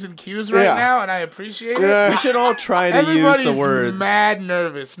P's and Q's right Yeah. now, and I appreciate it. Yeah. We should all try to Everybody's use the words. mad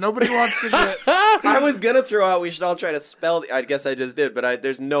nervous. Nobody wants to get. I was gonna throw out. We should all try to spell. I guess I just did, but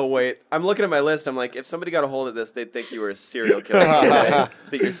there's no way. I'm looking at my list. I'm like, if somebody got a hold of this, they'd think you were a serial killer.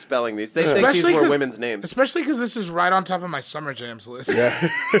 That you're spelling these. They think Especially these were 'cause- women's names. Especially because this is right on top of my summer jams list.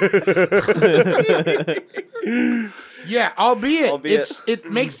 Yeah, albeit.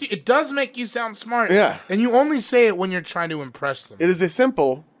 It does make you sound smart. Yeah. And you only say it when you're trying to impress them. It is a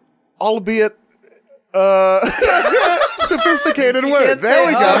simple, albeit sophisticated word. There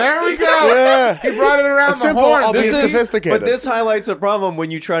we go. There we go. Yeah. He brought it around A the simple, horn. albeit This is- sophisticated. But this highlights a problem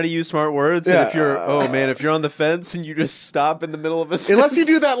when you try to use smart words. Yeah. And if you're, if you're on the fence and you just stop in the middle of a sentence. Unless you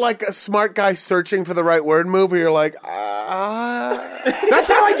do that like a smart guy searching for the right word move, where you're like, That's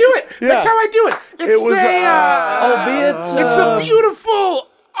how I do it. Yeah. That's how I do it. It's It was, albeit, it's a beautiful,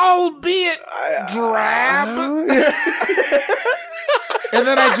 albeit drab. And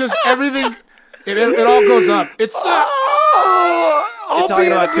then I just everything. It all goes up. It's You're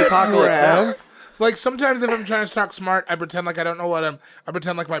talking about Tupacalypse now. like sometimes if I'm trying to talk smart, I pretend like I don't know what I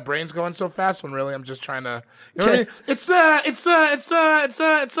pretend like my brain's going so fast when really I'm just trying to. You know what I mean?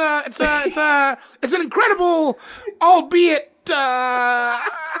 It's an incredible, albeit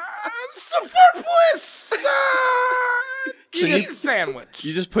superfluous cheese sandwich.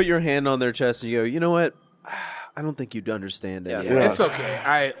 you just put your hand on their chest and you go, you know what? I don't think you'd understand it. Yeah. It's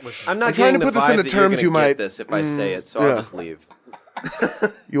okay. Listen. I'm not trying getting to the put this vibe into that you're terms gonna you get might- this if I say it, so yeah. I'll just leave.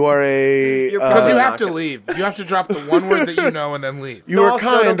 you are a. Because you not have to gonna- leave. You have to drop the one word that you know and then leave. you No, are I'll- no,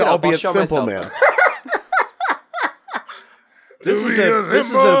 kind, don't get up. I'll albeit show simple, myself. man. This is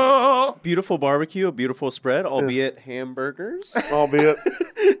a beautiful barbecue, a beautiful spread, albeit hamburgers. Albeit.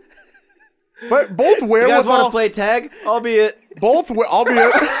 But both You guys want wherewithal. to play tag? Albeit. Albeit.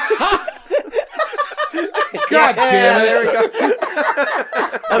 God damn it. There we go.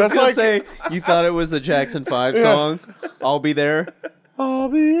 I was That's gonna like- say you thought it was the Jackson 5 song. I'll be there.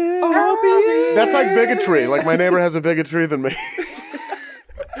 Albeit. That's like bigotry. Like my neighbor has a bigger tree than me.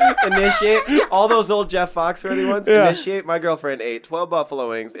 Initiate all those old Jeff Foxworthy ones. Yeah. Initiate. My girlfriend ate 12 buffalo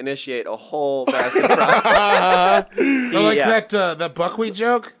wings. Initiate a whole basket of fries. Or like Yeah. that buckwheat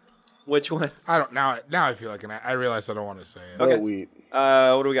joke. Which one? I don't now. Now I feel like I realize I don't want to say it. Okay. Wheat.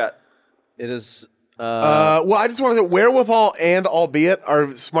 What do we got? It is. Well, I just want to say wherewithal and albeit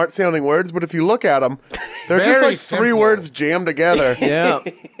are smart sounding words, but if you look at them, they're just Very like three simple. words jammed together. Yeah.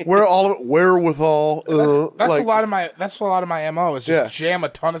 Wherewithal. That's like- a lot of my MO is just jam a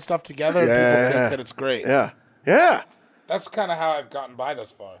ton of stuff together and people think that it's great. Yeah. Yeah. That's kind of how I've gotten by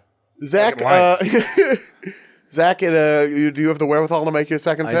thus far. Zach, Fucking Zach, do you have the wherewithal to make your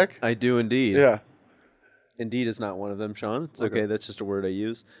second pick? I do indeed. Yeah. Indeed is not one of them, Sean. It's okay. That's just a word I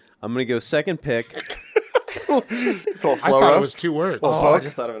use. I'm going to go second pick. It's all I slow thought roast. it was 2 words. Oh, I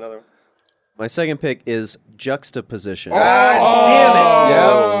just thought of another one. My second pick is juxtaposition. God damn it!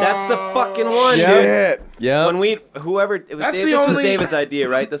 Yeah. That's the fucking one. Shit. Yeah. When whoever it was, That's Dave, the this was only- David's idea,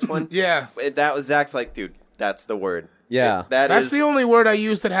 right? This one. Yeah. That was Zach's. Like, dude, that's the word. Yeah. That's is the only word I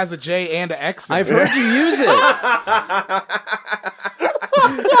use that has a J and an X in I've it. heard you use it.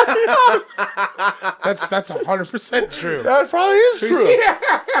 That's 100% true. That probably is true.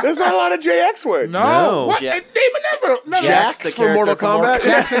 There's not a lot of JX words. No. What? Ja- Name a number. No. Jax the for Mortal character from Kombat.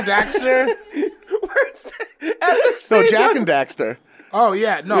 Jackson Daxter. Words at the No, same Jack time. and Daxter. Oh,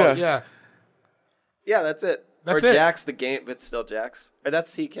 yeah. No, Yeah. yeah. Yeah, that's it. That's or it. Jax the game, but still Jax. Or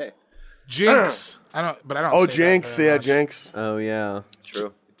that's CK. Jinx. I don't Oh, say Jinx. that very Yeah, much. Jinx. Oh yeah.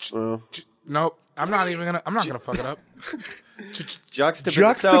 True. Nope. I'm not gonna fuck it up.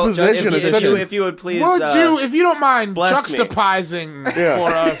 Juxtaposition is such a- if you would please. Would you, if you don't mind, bless me. juxtaposing Yeah.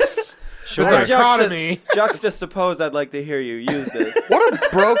 for us Sure. the dichotomy? Juxtasuppose, I'd like to hear you use this.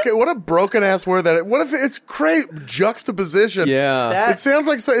 What a broken ass word that. What if it's great juxtaposition? Yeah. That- It sounds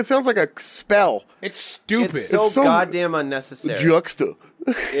like a spell. It's stupid. It's so, It's so- goddamn unnecessary. Juxta.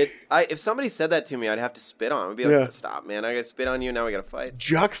 If somebody said that to me, I'd have to spit on him. I'd be like, Yeah. stop, man. I gotta spit on you. Now we gotta fight.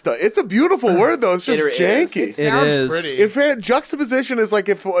 Juxta. It's a beautiful word though. It's just It is. janky. It sounds is. pretty. In fact, juxtaposition is like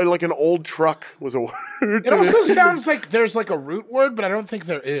if like an old truck was a word. It also sounds like there's like a root word, but I don't think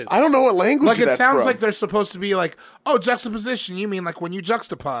there is. I don't know what language Like it that's sounds from. like they're supposed to be like, oh, juxtaposition. You mean like when you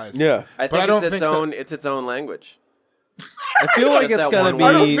juxtapose? Yeah. I But I think don't it's its think own. It's its own language. I feel like Just it's that gotta one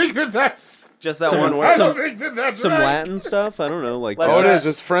I don't be think that that's. Just that Some- one word. I don't think that that's some right. Latin stuff. I don't know. Like Let's- Oh, it Uh, is.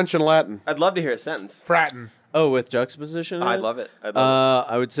 It's French and Latin. I'd love to hear a sentence. Fratton. oh, with juxtaposition. in I'd it? love it. I'd love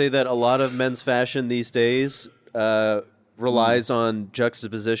I would say that a lot of men's fashion these days relies on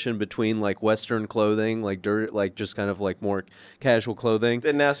juxtaposition between like Western clothing, like like just kind of like more casual clothing. it.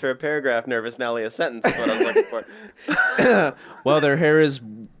 Didn't ask for a paragraph, nervous Nelly. A sentence is what I was looking for. Well, their hair is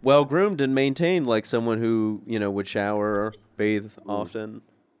well groomed and maintained, like someone who would shower or bathe often,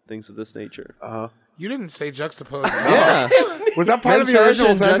 things of this nature. You didn't say juxtapose. Yeah, Was that part of Men's the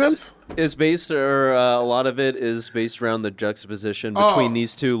original fashion sentence? is based, or a lot of it is based around the juxtaposition between Oh.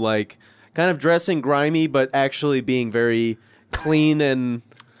 these two, like kind of dressing grimy, but actually being very clean and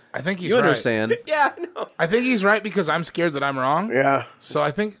I think he's you right. understand. Yeah, I know. I think he's right because I'm scared that I'm wrong. Yeah. So I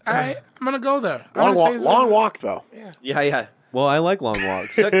think I'm gonna go there. I'm Long gonna say walk. he's Long right. walk though. Yeah. Well, I like long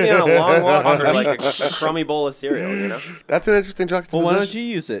walks. Took me on a long walk for like a crummy bowl of cereal. You know. That's an interesting Well, juxtaposition. why don't you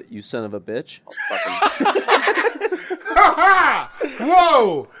use it, you son of a bitch?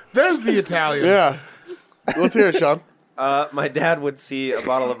 Whoa! There's the Italian. Yeah. Let's hear it, Sean. My dad would see a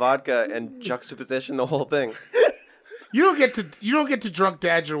bottle of vodka and juxtaposition the whole thing. You don't get to drunk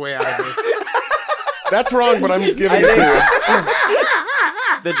dad your way out of this. That's wrong, but I'm just giving it to you.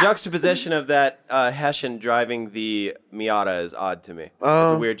 The juxtaposition of that Hessian driving the Miata is odd to me. It's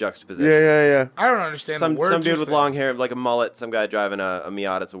a weird juxtaposition. Yeah. I don't understand Some the words dude you're with saying. long hair, like a mullet, some guy driving a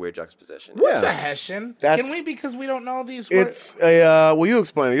Miata. It's a weird juxtaposition. What's Yeah. a Hessian? That's- Can we, because we don't know these words? It's a. Well, you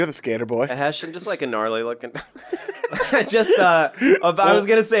explain it. You're the skater boy. A Hessian, just like a gnarly looking. Just I was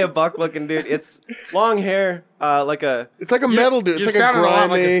gonna say a buck looking dude. It's long hair, like a It's like a metal dude. It's You're like a sounding grimy. a lot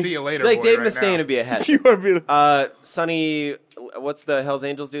like a see you later like boy Dave right Mustaine now. would be a Hessian. You are beautiful. Sonny, what's the Hell's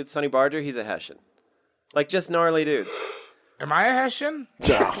Angels dude? Sonny Barger, he's a Hessian. Like just gnarly dudes. Am I a Hessian?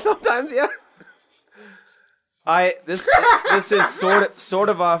 Sometimes, yeah. This is sort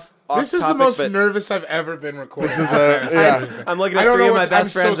of off. This is the topic, most but nervous I've ever been recorded. yeah. I'm looking I at don't three know of my what- best I'm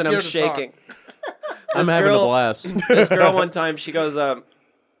so friends and I'm scared to talk. shaking. I'm This having a girl- blast. This girl one time, she goes,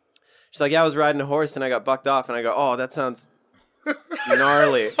 she's like, yeah, I was riding a horse and I got bucked off, and I go, oh, that sounds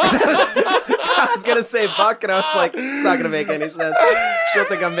gnarly. I was gonna say buck, and I was like, it's not gonna make any sense. She'll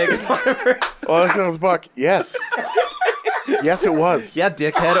think I'm making fun of her. Oh, that sounds buck. Yes. Yes, it was. Yeah,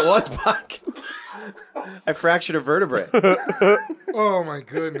 dickhead, it was buck. I fractured a vertebrae. Oh my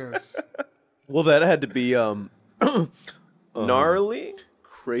goodness. Well, that had to be Gnarly.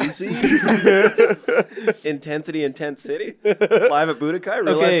 crazy. Intensity, intense city. Live at Budokai,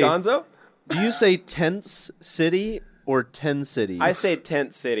 real Okay. life Gonzo. Do you say tense city or 10 cities? I say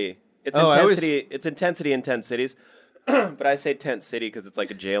tent city. It's Oh, I intensity. It's intensity in tent cities. But I say tent city because it's like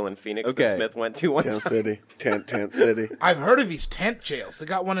a jail in Phoenix Okay. that Smith went to one Tent time. City. Tent City. I've heard of these tent jails. They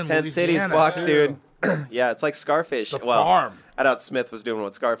got one in Tent city's Louisiana buck, too. dude. Yeah, it's like Scarface. The well, farm. I doubt Smith was doing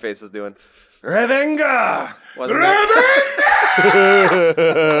what Scarface was doing. Revenga! Wasn't it?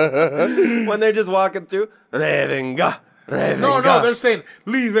 When they're just walking through. Revenga! Revenga! No, they're saying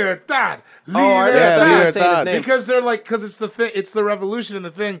libertad, Oh, are they? Yeah, I thought you were libertad. saying his name. because they're like, because it's the thing, it's the revolution in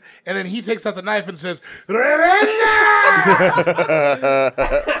the thing, and then he takes out the knife and says, "Revenga!"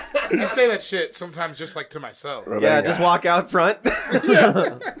 I say that shit sometimes just like to myself. Yeah, just walk out front.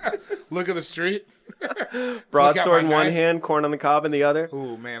 Look at the street. Broadsword in my one knife. hand, corn on the cob in the other.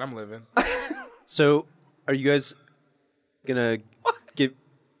 Ooh, man, I'm living. So, are you guys gonna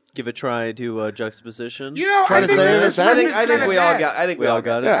give a try to juxtaposition? You know, Try I to think say this it. I riff think is we kinda all bad. got. I think We all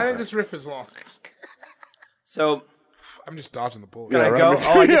got it? Yeah. I think this riff is long. So I'm just dodging the bullet. Can I right. go?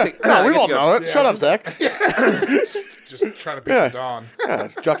 Oh, I get to, No, I we get all to go. know it. Yeah, Shut up, Zach. Just trying to pick Yeah. the dawn. Yeah,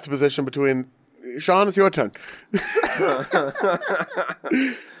 it's juxtaposition between Sean. It's your turn.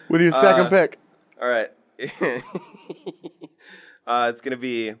 With your second pick. All right. It's gonna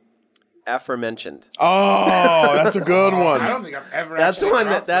be aforementioned. Oh, that's a good I one. don't think I've ever. That's actually one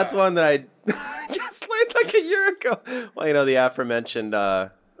dropped that's one that I just learned like a year ago. Well, you know, the aforementioned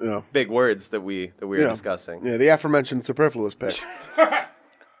Yeah. big words that we were Yeah. discussing. Yeah, the aforementioned superfluous pick.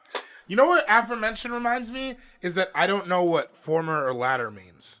 You know what aforementioned reminds me is that I don't know what former or latter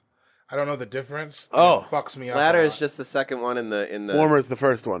means. I don't know the difference. Oh. It fucks me up. Ladder a is lot. just the second one in the Former is the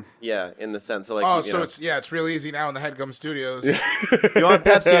first one. yeah, in the sense. So like Oh, you so know, it's real easy now in the Headgum Studios. you want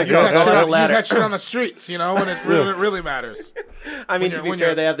Pepsi? Use that, shit on, use ladder. that shit on the streets, you know, when it really matters. I mean, to when be you're-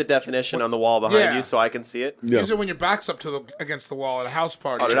 fair, they have the definition on the wall behind Yeah. you, so I can see it. Yeah. Use it when your back's up to against the wall at a house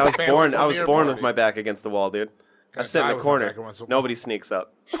party. Oh, dude, a I was fancy born premiere with party. my back against the wall, dude. I Gotta sit in die the with my corner. back against the wall. Nobody sneaks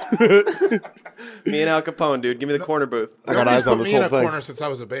up. Me and Al Capone, dude. Give me the corner booth. I got Nobody's eyes on put this me in whole a thing. corner since I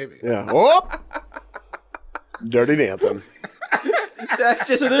was a baby. Yeah. Oh! Dirty dancing. Zach's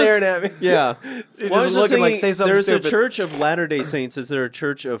just staring at me. Yeah. You're Well, I just was looking like, thinking, say something there's stupid. a church of Latter-day Saints. Is there a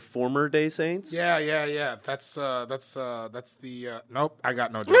church of former day saints? Yeah. That's the. Nope, I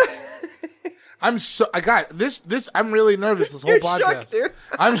got no joke. I got this. I'm really nervous. This whole You're podcast. shook, dude.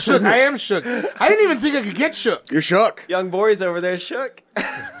 I'm shook. I am shook. I didn't even think I could get shook. You're shook. Young Gborie's over there shook.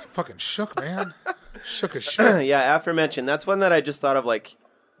 Fucking shook, man. Shook as shit. Yeah, aforementioned. That's one that I just thought of like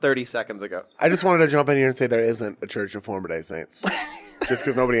 30 seconds ago. I just wanted to jump in here and say there isn't a church of former day saints. Just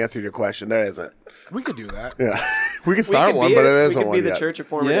because nobody answered your question, there isn't. We could do that. Yeah. We could start one, but it We isn't could one be the yet. Church of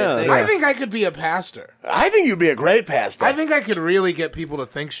Former Yeah. Day Saints. I think I could be a pastor. I think you'd be a great pastor. I think I could really get people to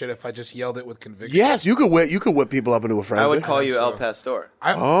think shit if I just yelled it with conviction. Yes, you could whip people up into a frenzy. I would call you so. El Pastor.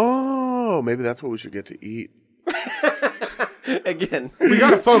 Oh, maybe that's what we should get to eat. Again. We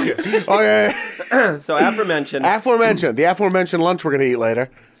gotta focus. Oh yeah. So aforementioned. The aforementioned lunch we're gonna eat later.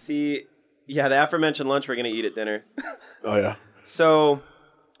 See, yeah, the aforementioned lunch we're going to eat at dinner. Oh yeah. So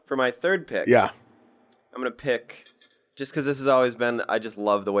for my third pick, Yeah. I'm going to pick, just because this has always been, I just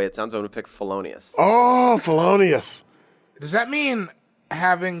love the way it sounds, I'm going to pick felonious. Oh, felonious. Does that mean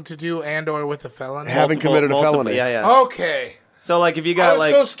having to do and/or with a felony? Having committed a felony. Yeah, yeah. Okay. So like if you I got was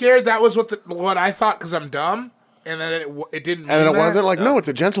like, so scared that was what I thought because I'm dumb, and then it didn't. And then it mean that. wasn't like, no, it's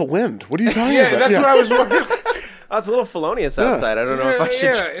a gentle wind. What are you talking Yeah, about? that's what I was wondering. oh, it's a little felonious outside. I don't know if I should.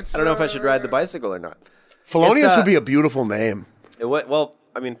 Yeah, it's, I don't know if I should ride the bicycle or not. Felonious It's, would be a beautiful name. Well,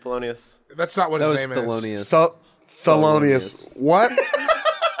 I mean, felonious. That's not what That his was name is. Thelonious. Felonious. What?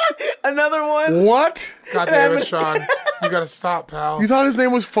 Another one? What? God damn it, Sean! You gotta stop, pal. You thought his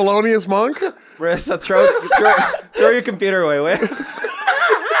name was Felonious Monk? Marissa, throw your computer away. Wait.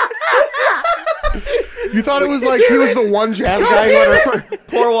 You thought it was like he was the one jazz guy who had a,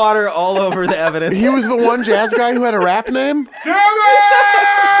 Pour water all over the evidence. he was the one jazz guy who had a rap name? Damn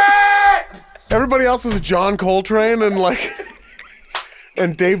it! Everybody else is John Coltrane and like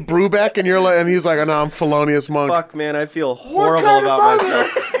and Dave Brubeck and you're like and he's like, oh, no, I'm Felonious Monk. Fuck, man, I feel horrible kind of about mother?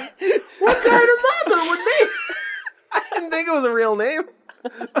 myself. What kind of mother would me? I didn't think it was a real name.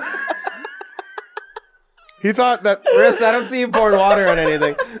 He thought that Marissa, I don't see you pouring water on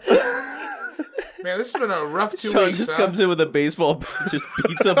anything. Man, this has been a rough 2 Sean weeks. just huh? comes in with a baseball bat, just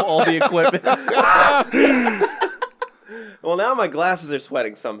beats up all the equipment. Well, now my glasses are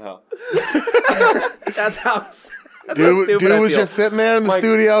sweating somehow. That's how. dude stupid I was feel. just sitting there in the My-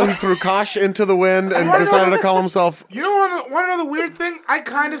 studio. He threw Kosh into the wind and decided to call himself. You know want to know the weird thing? I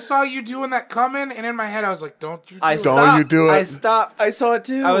kind of saw you doing that coming, and in my head I was like, "Don't you?" Do I it. Don't stopped. you do it. I stopped. I saw it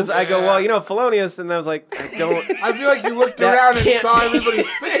too. I go, well, you know, felonious, and I was like, I don't. I feel like you looked That around and can't saw be- everybody's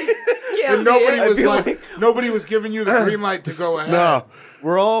face, Can't and nobody be it. was feel like, like- nobody was giving you the green light to go ahead. No.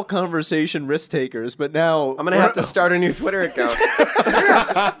 We're all conversation risk takers, but now I'm gonna have to start a new Twitter account.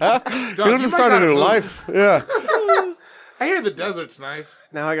 Dog, You have you to might start a gotta new move. life. Yeah. I hear the desert's nice.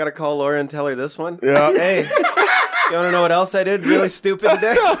 Now I gotta call Laura and tell her this one. Yeah. Hey, you wanna know what else I did? Really stupid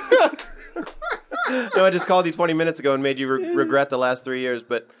today. No, I just called you 20 minutes ago and made you regret the last 3 years.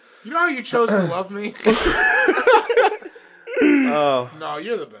 But You know how you chose to love me? oh, No,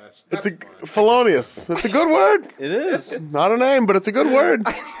 you're the best. It's That's a fine. felonious. It's a good word. it is. Not a name, but it's a good word.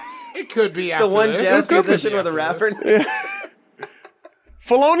 It could be after the one this. jazz It could be musician with a after rapper. this.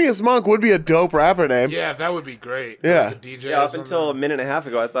 Felonious Monk would be a dope rapper name. Yeah, that would be great. Yeah. Like a DJ Yeah, or up until a something. minute and a half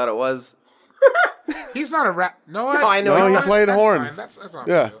ago, I thought it was. He's not a rap. No, I know No, he he what? played That's horn. fine. That's not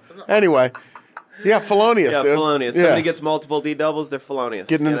Yeah. big deal. That's not- Anyway. Yeah, felonious, Yeah, dude. felonious. Yeah. Somebody gets multiple D doubles, they're felonious.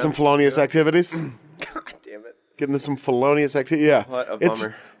 Getting into some felonious activities. God damn it. Getting into some felonious activity. Yeah. What a It's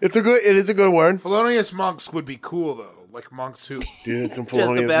bummer. it is a good word. Felonious monks would be cool though. like monks who Dude, some Just the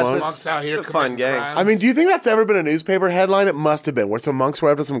felonious best. monks. monks out here It's a fun committing gang. crimes. I mean, do you think that's ever been a newspaper headline? It must have been, where some monks were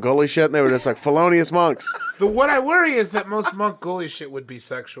up to some gully shit and they were just like, felonious monks. what I worry is that most monk gully shit would be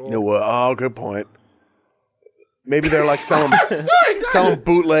sexual. No, oh, good point. Maybe they're like selling, Sorry, selling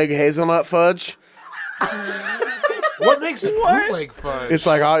bootleg hazelnut fudge. what makes it bootleg fudge? It's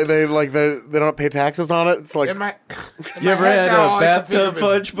like they don't pay taxes on it. It's like in my, You ever had a bathtub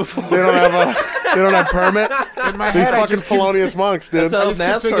fudge before? they don't have permits. In my These head, I fucking just keep- felonious monks, dude. That's how I just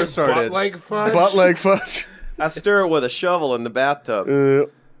keep thinking NASCAR started. Butt leg fudge. Butt leg fudge. I stir it with a shovel in the bathtub.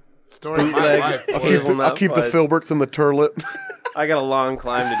 Story of my Bootleg. life. I'll boy. keep the- I'll keep the fudge. filberts in the turlet. I got a long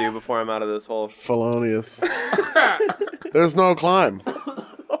climb to do before I'm out of this hole. Felonious. There's no climb.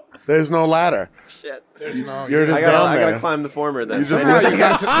 There's no ladder. Shit. There's no. You're just I down there. gotta climb the former then. just- Somehow you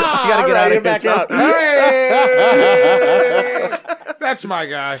got you gotta get out of back here. out. Hey! That's my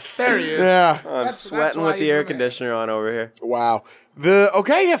guy. There he is. Yeah. I'm That's sweating why with the he's air in it. conditioner on over here. Wow.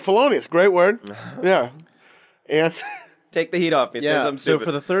 Felonious. Great word. Yeah. And Take the heat off me. Say Yeah. something So stupid.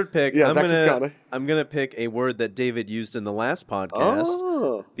 for the third pick, Yeah, Zach Toscani. I'm gonna pick a word that David used in the last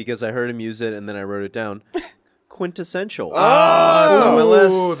podcast because I heard him use it and then I wrote it down. Quintessential. it's on my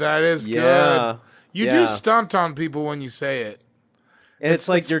list. Ooh, that is Yeah. good. You Yeah. do stunt on people when you say it. And it's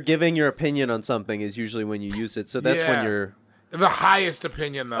like you're giving your opinion on something is usually when you use it. So that's Yeah. when you're. The highest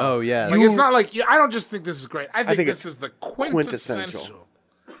opinion, though. Oh, yeah. Like, it's not like I don't just think this is great. I think think this it's is the quintessential. quintessential.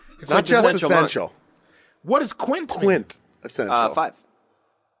 It's not like, just Quintessential monk. essential. what is quint? mean? Quint. Essential. 5.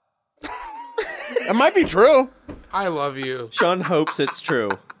 It might be true. I love you. Sean hopes it's true.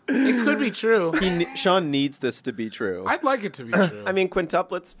 It could be true. Sean needs this to be true. I'd like it to be true. I mean,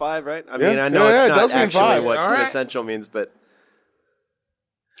 quintuplets 5, right? I Yeah. mean, I know Yeah, it's it not does mean actually 5. what All right. quintessential means, but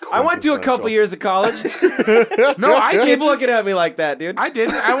I went to a couple Quintessential. years of college. no, I Keep did. looking at me like that, dude. I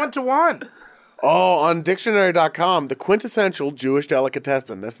didn't. I went to one. Oh, on dictionary.com, the quintessential Jewish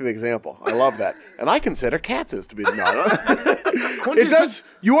delicatessen. That's the example. I love that. And I consider Katz's to be the no. It does.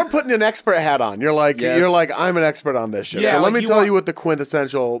 You are putting an expert hat on. You're like, Yes. I'm an expert on this shit. Yeah, so let like me you tell want- you what the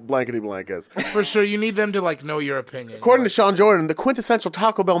quintessential blankety blank is. For sure, you need them to like know your opinion. According to Sean Jordan, the quintessential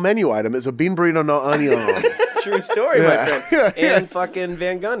Taco Bell menu item is a bean burrito no onions. True story, my friend. Yeah. And fucking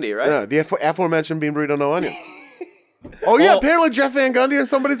Van Gundy, right? Yeah, the aforementioned bean burrito no onions. Oh yeah, apparently Jeff Van Gundy or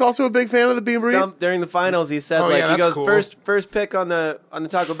somebody's also a big fan of the bean burrito. During the finals, he said Oh, like yeah, he that's goes cool. first pick on the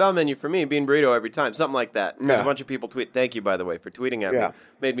Taco Bell menu for me, bean burrito every time, something like that. Because Yeah. a bunch of people tweet. Thank you, by the way, for tweeting at Yeah. me.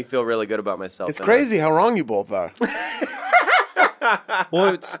 Made me feel really good about myself. It's And, crazy how wrong you both are.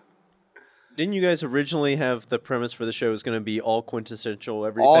 Well, didn't you guys originally have the premise for the show was going to be all quintessential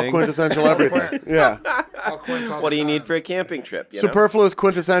everything? All quintessential everything. Yeah. I'll quint all What the do you need time. for a camping trip? You know? Superfluous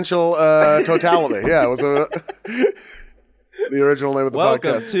quintessential totality. Yeah, it was the original name of the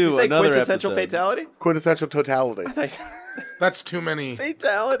Welcome podcast. to You say another quintessential episode. fatality? Quintessential totality. That's too many.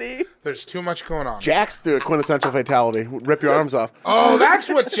 Fatality. There's too much going on. Jack's the quintessential fatality. Rip your arms off. Oh, that's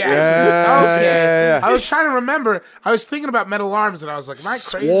what Jackson. Yeah, Okay. yeah, yeah. I was trying to remember. I was thinking about metal arms, and I was like, "Am I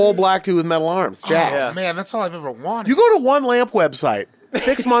crazy?" Swole black dude with metal arms. Jack's. Oh, man, that's all I've ever wanted. You go to One Lamp website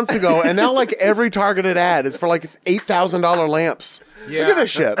 6 months ago, and now like every targeted ad is for like $8,000 lamps. Yeah. Look at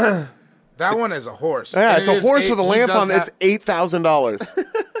this shit. That one is a horse. Yeah, And it's it a is horse eight- with a he lamp does on it. It's $8,000.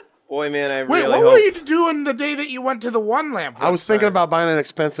 Boy, man, I Wait, really what hope. were you doing the day that you went to the one lamp? I was website? thinking about buying an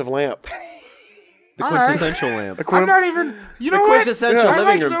expensive lamp. The All right. quintessential lamp. I'm not even. You The know what? quintessential I living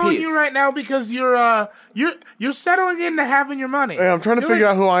like room knowing piece. you right now because you're settling into having your money. Hey, I'm trying to You're figure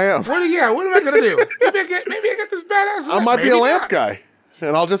like, out who I am. What am I gonna do? Maybe I get this badass. I lamp. might be Maybe a lamp not. guy,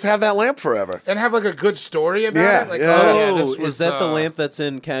 and I'll just have that lamp forever. and have like a good story about Yeah, it. Like, yeah. oh yeah, Oh, this was is that the uh, lamp that's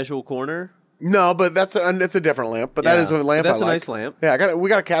in Casual Corner? No, but it's a different lamp. But that Yeah. is a lamp. That's I a like. nice lamp. Yeah, we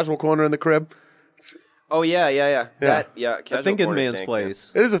got a casual corner in the crib. Oh yeah. That A casual thinking corner man's stank,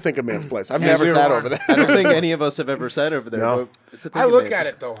 place. It is a thinking man's place. I've Yeah, never we're sat wrong. over there. I don't think any of us have ever sat over there. No. but It's a I thinking look man's at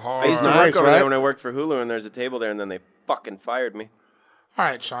it though hard. I used to Nice, work over right? there when I worked for Hulu, and there's a table there, and then they fucking fired me. All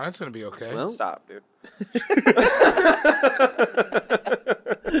right, Sean, it's gonna be okay. Well, Stop, dude.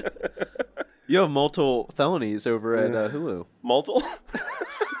 You have multiple felonies over at Hulu. Multiple?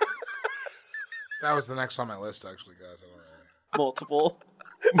 That was the next on my list, actually, guys. I don't know. Multiple.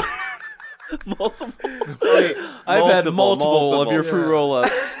 Multiple. I've had multiple of your fruit Yeah.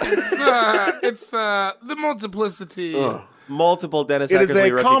 roll-ups. It's the multiplicity. Multiple Dennis It is Eckersley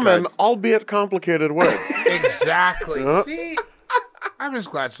a rookie common, cards. albeit complicated word. Exactly. See, I'm just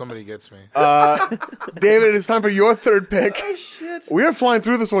glad somebody gets me. David, it's time for your third pick. We are flying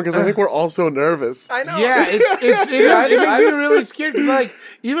through this one because I think we're all so nervous. I know. Yeah, it makes me really scared because, like,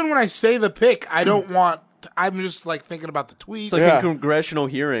 even when I say the pick, I don't want. I'm just like thinking about the tweet. It's like Yeah. a congressional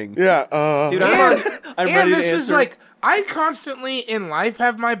hearing. Yeah. Dude, I'm and ready to this is answer. like, I constantly in life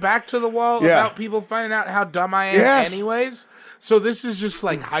have my back to the wall Yeah. about people finding out how dumb I am Yes. anyways. So this is just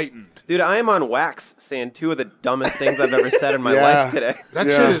like heightened. Dude, I am on wax saying two of the dumbest things I've ever said in my Yeah. life today. That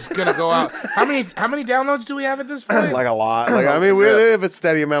Yeah. shit is gonna go out. How many downloads do we have at this point? Like a lot. Like I mean, we have a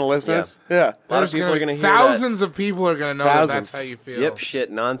steady amount of listeners. Yeah. A lot of There's people are going to hear thousands of people are gonna know that Thousands. that's how you feel. that dipshit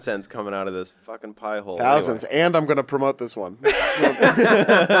nonsense coming out of this fucking pie hole. Thousands. Anyway. And I'm going to promote this one. I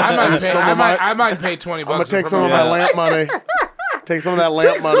might pay $20. I'm going to take some of my lamp money. Take some of that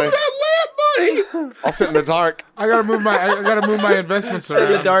lamp money. I'll sit in the dark. I gotta move my investments Sit in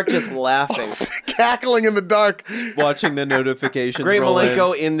around. the dark just laughing. Cackling in the dark. watching the notifications. Great roll in.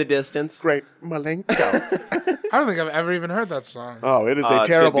 Malenko in the distance. Great Malenko. I don't think I've ever even heard that song. Oh, it is Oh, a it's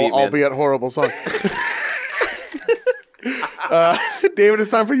good terrible, beat, man. albeit horrible song. David, it's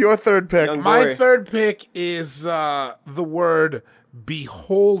time for your third pick. Young My Gborie. third pick is the word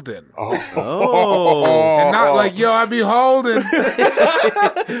beholden. Oh, And not like, yo, I beholden.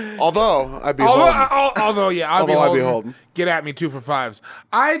 Although, I'd be beholden. Although, yeah, I'll Although I beholden. beholden. Get at me 2 for 5s.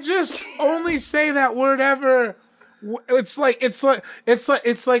 I just only say that word ever. It's like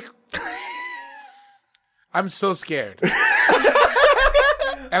I'm so scared.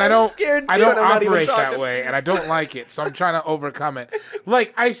 And I don't scared I too, don't and I'm not even operate that talking. way, and I don't like it, so I'm trying to overcome it.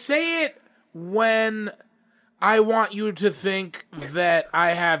 Like, I say it when I want you to think that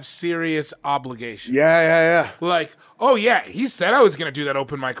I have serious obligations. Yeah. Like, oh yeah, he said I was going to do that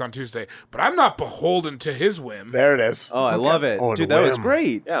open mic on Tuesday, but I'm not beholden to his whim. There it is. I love it, Oh, and dude. That was whim.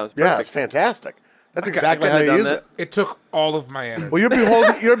 great. Yeah, it was Yeah, perfect. it's fantastic. That's I exactly couldn't how have you done use that. it. It took all of my energy. Well, you're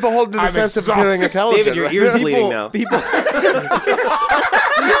beholden to the I'm sense of appearing exhausted. intelligent. David, your right? ears bleeding now. People,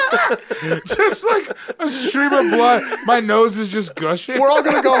 Just like a stream of blood. My nose is just gushing. We're all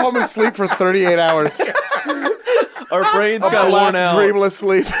going to go home and sleep for 38 hours. our brains got Black, worn out. dreamless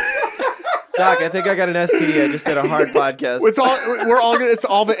sleep. Doc, I think I got an STD. I just did a hard podcast. It's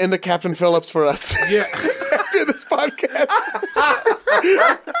all the end of Captain Phillips for us Yeah. after this podcast.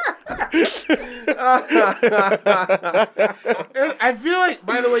 And I feel like,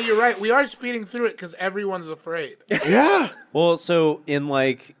 by the way, you're right. We are speeding through it because everyone's afraid. Yeah. Well, so in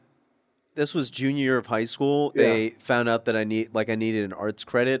like this was junior year of high school, they found out that I needed an arts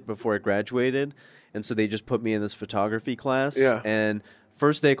credit before I graduated, and so they just put me in this photography class. Yeah. And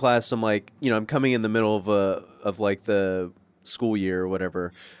first day class, I'm like, I'm coming in the middle of like the school year or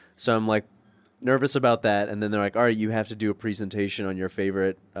whatever, so I'm like nervous about that. And then they're like, all right, you have to do a presentation on your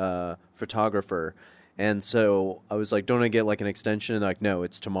favorite photographer. And so I was like, don't I get like an extension? And they're like, no,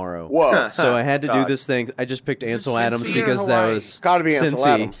 it's tomorrow. Whoa. So I had to do Dog. this thing. I just picked Is it Ansel Adams Cincy or because that Hawaii? was Gotta be Ansel Cincy.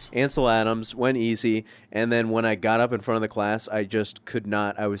 Adams. Ansel Adams went easy. And then when I got up in front of the class, I just could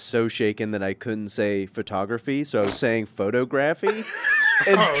not. I was so shaken that I couldn't say photography. So I was saying photography.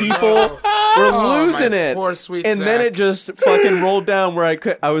 And people were Oh, losing my it. poor sweet and then Zach. it just fucking rolled down where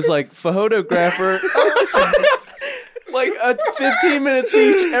I was like, photographer. Like a 15-minute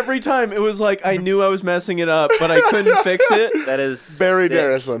speech every time. It was like I knew I was messing it up, but I couldn't fix it. That is Barry sick.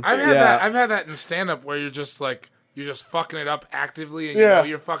 Darrison. I've had Yeah. that. I've had that in stand-up where you're just fucking it up actively, and you Yeah. know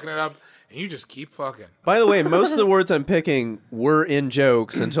you're fucking it up, and you just keep fucking. By the way, most of the words I'm picking were in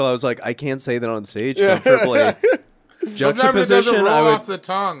jokes until I was like, I can't say that on stage comfortably. Sometimes it doesn't Juxtaposition, roll I would. off the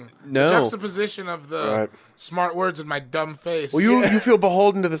tongue. No. The juxtaposition of the Right. smart words in my dumb face. Well, you feel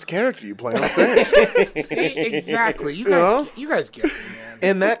beholden to this character you play on stage. See, exactly. You know? guys get me, man.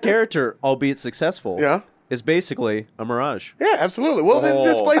 And that character, albeit successful, Yeah. is basically a mirage. Yeah, absolutely. Well,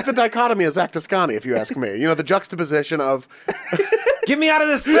 this plays the dichotomy of Zach Toscani, if you ask me. You know, the juxtaposition of Get me out of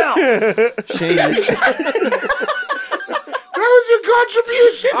this cell! Shane, That was your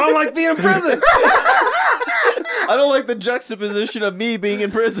contribution. I don't like being in prison. I don't like the juxtaposition of me being in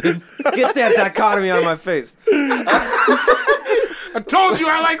prison. Get that dichotomy out of my face. I told you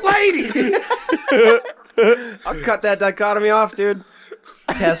I like ladies. I'll cut that dichotomy off, dude.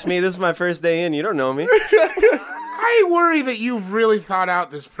 Test me. This is my first day in. You don't know me. I worry that you've really thought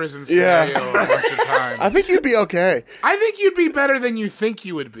out this prison scenario a bunch of times. I think you'd be okay. I think you'd be better than you think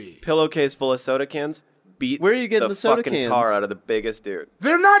you would be. Pillowcase full of soda cans. Beat Where are you getting the soda fucking cans? tar out of the biggest dude.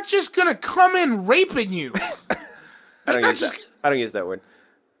 They're not just gonna come in raping you. I don't That's use that. I don't use that word.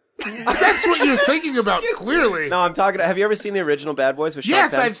 That's what you're thinking about, clearly. No, I'm talking. Have you ever seen the original Bad Boys with Sean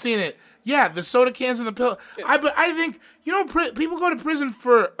Yes, Penn? I've seen it. Yeah, the soda cans and the pill. But I think, people go to prison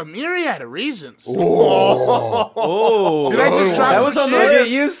for a myriad of reasons. Oh, Did I just drop that some was on shit? the Get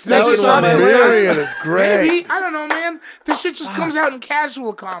you Did I that was just on drop my some list. shit? Myriad is great. Maybe. I don't know, man. This shit just comes out in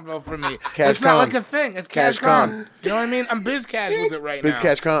casual convo for me. Cash It's not con. like a thing. It's cash Cash con. con. You know what I mean? I'm biz cash with it right Biz now.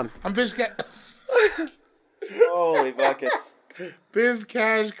 Catch Con. I'm biz cash. Holy buckets. Biz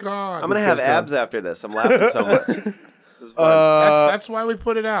Cash Con. I'm gonna have abs after this. I'm laughing so much. This is fun. That's why we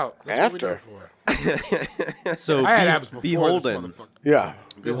put it out. That's After. what we do it for. So I had abs before beholden. this motherfucker. Yeah.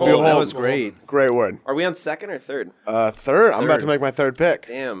 Beholden. That was great. Great word. Are we on second or third? Third. I'm about to make my third pick.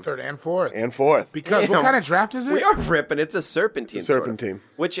 Damn. Third and fourth. And fourth. Because Damn. what kind of draft is it? We are ripping. It's a serpentine. It's a serpentine.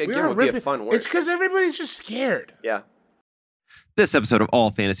 Sort of, which We again are would be a ripping- fun word. It's because everybody's just scared. Yeah. This episode of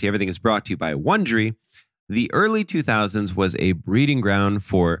All Fantasy Everything is brought to you by Wondery. The early 2000s was a breeding ground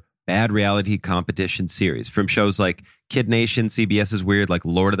for bad reality competition series, from shows like Kid Nation, CBS's weird like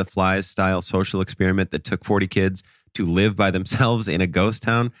Lord of the Flies style social experiment that took 40 kids to live by themselves in a ghost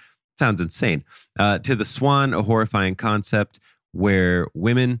town. Sounds insane. To The Swan, a horrifying concept where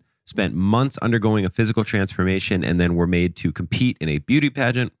women spent months undergoing a physical transformation and then were made to compete in a beauty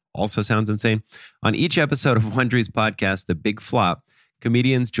pageant. Also sounds insane. On each episode of Wondery's podcast, The Big Flop,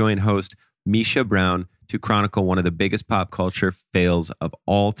 comedians join host Misha Brown to chronicle one of the biggest pop culture fails of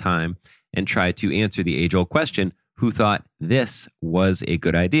all time and try to answer the age-old question, who thought this was a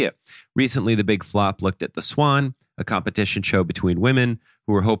good idea? Recently, The Big Flop looked at The Swan, a competition show between women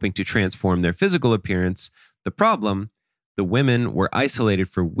who were hoping to transform their physical appearance. The problem, the women were isolated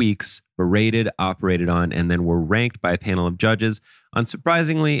for weeks, berated, operated on, and then were ranked by a panel of judges.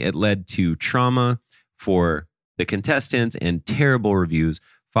 Unsurprisingly, it led to trauma for the contestants and terrible reviews.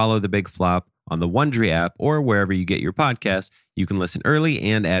 Follow The Big Flop on the Wondery app or wherever you get your podcasts. You can listen early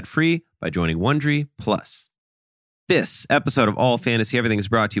and ad-free by joining Wondery Plus. This episode of All Fantasy Everything is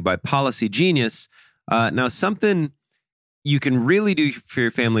brought to you by Policy Genius. Now, something you can really do for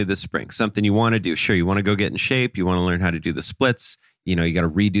your family this spring, something you want to do. Sure, you want to go get in shape. You want to learn how to do the splits. You know, you got to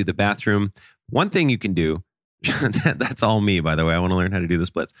redo the bathroom. One thing you can do, that's all me, by the way. I want to learn how to do the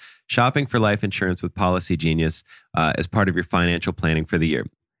splits. Shopping for life insurance with Policy Genius as part of your financial planning for the year.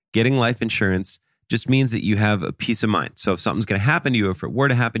 Getting life insurance just means that you have a peace of mind. So if something's going to happen to you, if it were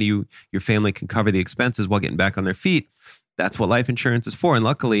to happen to you, your family can cover the expenses while getting back on their feet. That's what life insurance is for. And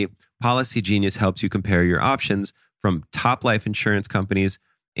luckily, Policy Genius helps you compare your options from top life insurance companies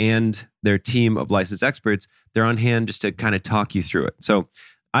and their team of licensed experts. They're on hand just to kind of talk you through it. So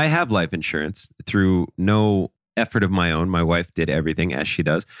I have life insurance through no effort of my own. My wife did everything as she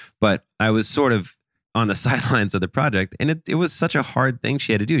does, but I was sort of on the sidelines of the project. And it was such a hard thing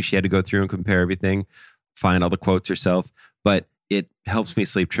she had to do. She had to go through and compare everything, find all the quotes herself. But it helps me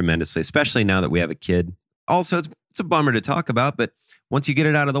sleep tremendously, especially now that we have a kid. Also, it's a bummer to talk about, but once you get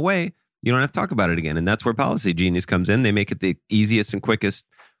it out of the way, you don't have to talk about it again. And that's where Policy Genius comes in. They make it the easiest and quickest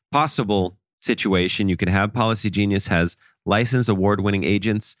possible situation you could have. Policy Genius has licensed award-winning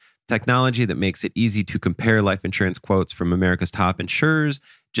agents, technology that makes it easy to compare life insurance quotes from America's top insurers.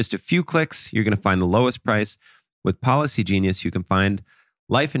 Just a few clicks, you're going to find the lowest price. With Policy Genius, you can find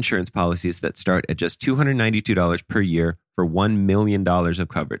life insurance policies that start at just $292 per year for $1 million of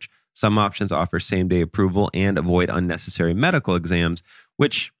coverage. Some options offer same-day approval and avoid unnecessary medical exams,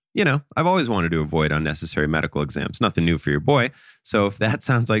 which, you know, I've always wanted to avoid unnecessary medical exams. Nothing new for your boy. So if that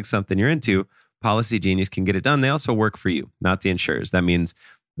sounds like something you're into, Policy Genius can get it done. They also work for you, not the insurers. That means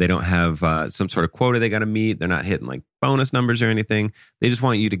they don't have some sort of quota they got to meet. They're not hitting like bonus numbers or anything. They just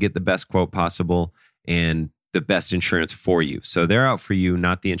want you to get the best quote possible and the best insurance for you. So they're out for you,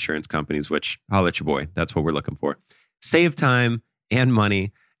 not the insurance companies, which holla at your boy. That's what we're looking for. Save time and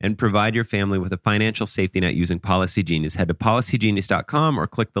money and provide your family with a financial safety net using Policy Genius. Head to policygenius.com or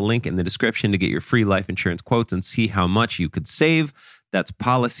click the link in the description to get your free life insurance quotes and see how much you could save. That's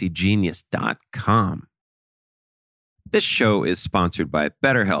policygenius.com. This show is sponsored by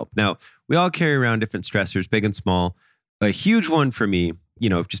BetterHelp. Now, we all carry around different stressors, big and small. A huge one for me, you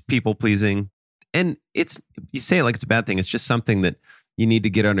know, just people pleasing. And it's, you say it like it's a bad thing. It's just something that you need to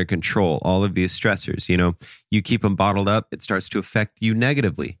get under control. All of these stressors, you know, you keep them bottled up, it starts to affect you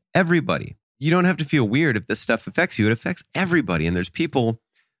negatively. Everybody. You don't have to feel weird if this stuff affects you. It affects everybody. And there's people,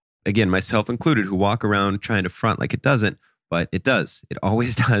 again, myself included, who walk around trying to front like it doesn't, but it does. It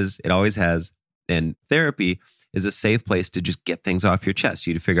always does. It always has. And therapy is a safe place to just get things off your chest.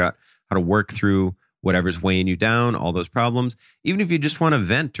 You to figure out how to work through whatever's weighing you down, all those problems. Even if you just want to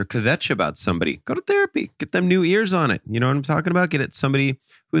vent or kvetch about somebody, go to therapy. Get them new ears on it. You know what I'm talking about? Get it somebody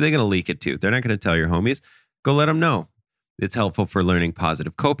who they're going to leak it to. They're not going to tell your homies. Go let them know. It's helpful for learning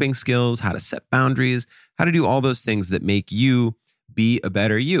positive coping skills, how to set boundaries, how to do all those things that make you be a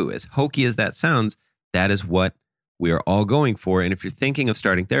better you. As hokey as that sounds, that is what we are all going for. And if you're thinking of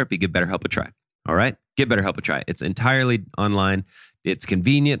starting therapy, give BetterHelp a try. All right? Give BetterHelp a try. It's entirely online. It's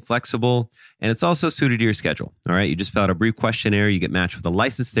convenient, flexible, and it's also suited to your schedule. All right? You just fill out a brief questionnaire. You get matched with a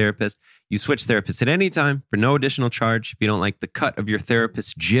licensed therapist. You switch therapists at any time for no additional charge. If you don't like the cut of your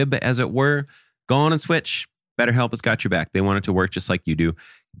therapist's jib, as it were, go on and switch. BetterHelp has got your back. They want it to work just like you do.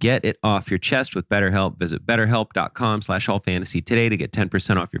 Get it off your chest with BetterHelp. Visit betterhelp.com/allfantasy today to get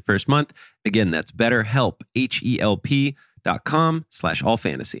 10% off your first month. Again, that's BetterHelp,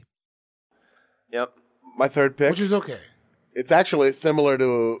 HELP.com/allfantasy. Yep. My third pick. Which is okay. It's actually similar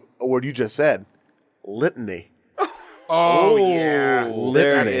to a word you just said. Litany. Oh, yeah.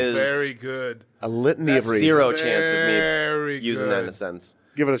 There That's is very good. A litany of reasons. zero chance of me Very using good. that in a sentence.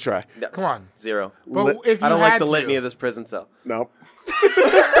 Give it a try. No, Come on. zero. But if you I don't had like the to, litany of this prison cell. No.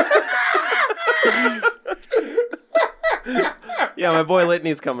 Yeah, my boy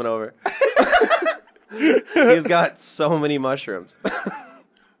Litany's coming over. He's got so many mushrooms.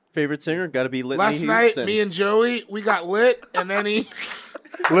 Favorite singer? Got to be Litany last night, Houston. me and Joey, we got lit, and then he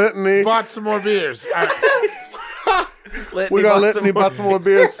Litany. bought some more beers. Litany We got bought some Litany, more- bought some more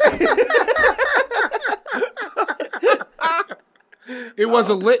beers. It was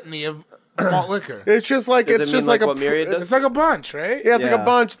a litany of malt liquor. It's just like Does it's it mean just like a what Myriad does? It's like a bunch, right? yeah, it's like Yeah. a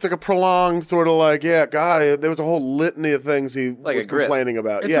bunch. It's like a prolonged sort of like God. There was a whole litany of things he Like was a grip. complaining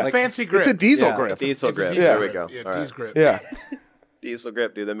about. It's yeah, a fancy grip. It's a diesel Yeah. grip. Diesel It's a grip. diesel There we grip. go. Yeah, All right. diesel grip. Yeah, Diesel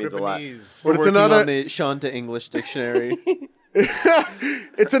grip, dude. That means a lot. Grippinese. but We're it's working another. on the Sean to English dictionary.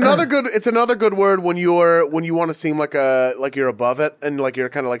 It's another good. It's another good word when you want to seem like you're above it and like you're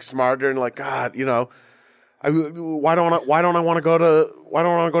kind of like smarter and like God, why don't I want to go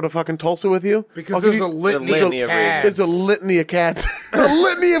to fucking Tulsa with you? Because I'll there's give a you- litany, litany of of cats. There's a litany of cats. A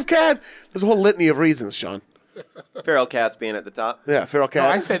litany of cats. There's a whole litany of reasons, Sean. Feral cats being at the top. Yeah, feral No,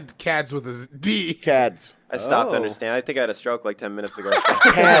 I cats. said cads with a D. Cads. I stopped Oh. understanding. I think I had a stroke like 10 minutes ago.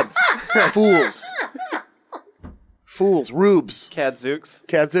 Cads. Fools. Fools. Rubes. Cadzooks.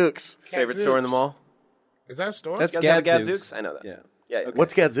 Cadzooks. Favorite store in the mall. Is that a store? That's You guys have a Gadzooks. Gadzooks? I know that. Yeah. Yeah.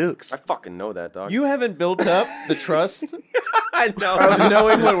 What's Gadzooks? I fucking know that, dog. You haven't built up the trust I know. of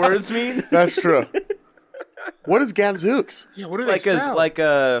knowing what words mean? That's true. What is Gadzooks? Yeah, what do they like sell? a Like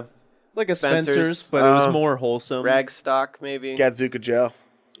a Spencer's. Spencer's, but it was more wholesome. rag stock, maybe. Gadzooka Joe.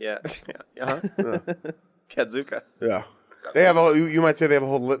 Yeah. Yeah. Uh-huh. Kadzuka. Yeah. They have a. You might say they have a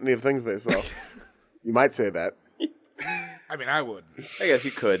whole litany of things they sell. You might say that. I mean, I would. I guess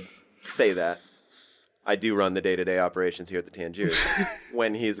you could say that. I do run the day-to-day operations here at the Tangiers.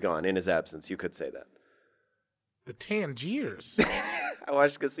 When he's gone, in his absence, you could say that. The Tangiers. I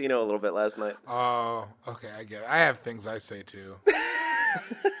watched Casino a little bit last night. Oh, okay, I get it. I have things I say too.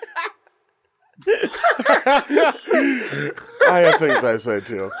 I have things I say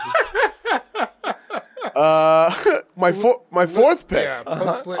too. My fourth pick. Yeah,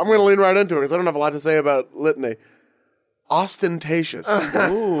 post I'm going to lean right into it because I don't have a lot to say about litany. Ostentatious.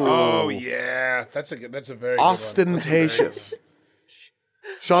 Oh yeah, that's a very good one. Ostentatious.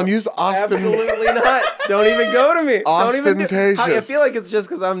 Sean, use Absolutely not. Don't even go to me. Don't even do- Ostentatious. I feel like it's just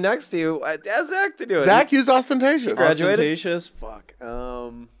because I'm next to you. Ask Zach to do it. Zach, use ostentatious. Graduated? Ostentatious? Fuck.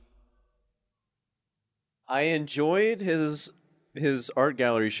 I enjoyed his art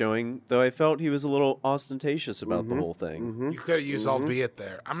gallery showing, though I felt he was a little ostentatious about the whole thing. You could have used albeit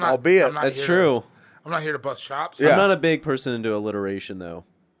there. I'm not. Albeit. I'm not That's here true. I'm not here to bust chops. Yeah. I'm not a big person into alliteration, though.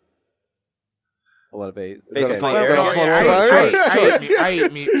 A lot of eight. Basically, Okay. Eric. Oh, yeah, I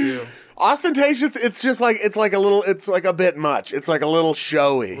eat meat too. Ostentatious, it's just like it's like a bit much. It's like a little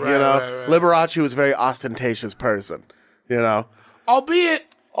showy, you Right, know. right, right. Liberace was a very ostentatious person, you know.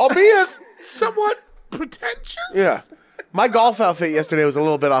 Albeit somewhat pretentious. Yeah. My golf outfit yesterday was a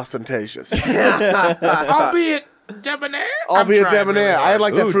little bit ostentatious. Albeit debonair. I'm Albeit trying debonair. really I had hard.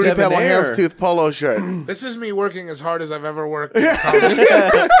 like that Ooh, Fruity Pebble debonair. Houndstooth polo shirt. This is me working as hard as I've ever worked in comedy.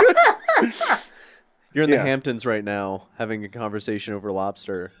 You're in the Yeah. Hamptons right now, having a conversation over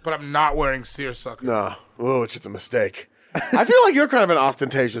lobster. But I'm not wearing seersucker. No. Oh, it's just a mistake. I feel like you're kind of an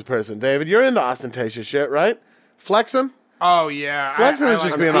ostentatious person, David. You're into ostentatious shit, right? Flexing? Oh yeah, Flexing I is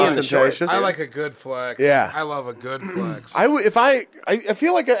just like being seeing the shorts. ostentatious. I like a good flex. Yeah. I love a good flex. I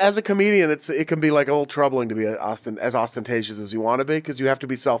feel like as a comedian, it can be like a little troubling to be as ostentatious as you want to be because you have to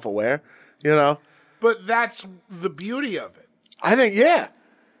be self-aware, you know? But that's the beauty of it. I think, yeah.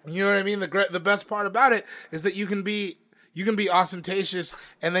 You know what I mean? The best part about it is that you can be ostentatious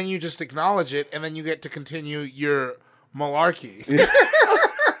and then you just acknowledge it and then you get to continue your malarkey.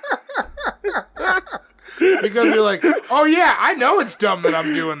 Because you're like, oh yeah, I know it's dumb that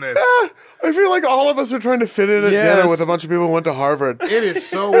I'm doing this. I feel like all of us are trying to fit in at Yes. dinner with a bunch of people who went to Harvard. It is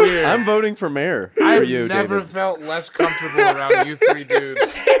so weird. I'm voting for mayor for I've you, never David. felt less comfortable around you three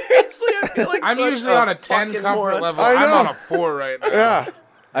dudes. Seriously, I feel like I'm such usually on a 10 fucking comfort moron. level. I I'm know. on a 4 right now. Yeah.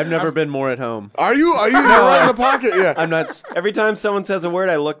 I've never been more at home. Are you? You're right in the pocket, yeah. I'm not. Every time someone says a word,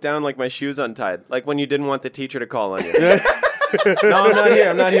 I look down like my shoe's untied. Like when you didn't want the teacher to call on you. No, I'm not here.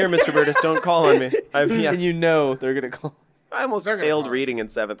 I'm not here, Mr. Burtis. Don't call on me. And you know they're gonna call. I almost They're gonna failed call. reading in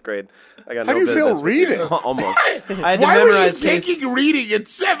 7th grade. I got How no do you feel business with you. reading? Almost. I had to Why were you memorize case. taking reading in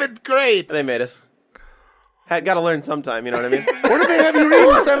 7th grade? They made us. Got to learn sometime. You know what I mean? What did they have you read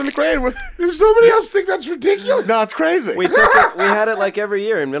in 7th grade? Does somebody else think that's ridiculous? No, it's crazy. We took it. We had it like every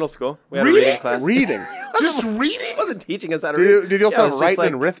year in middle school. We had a Reading? reading class. Reading. Just reading? It wasn't teaching us how to read. Did you also Yeah, it have was writing just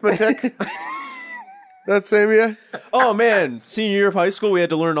and arithmetic? That same year? Oh man, senior year of high school, we had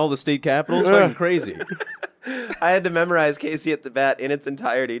to learn all the state capitals. Fucking crazy. I had to memorize Casey at the Bat in its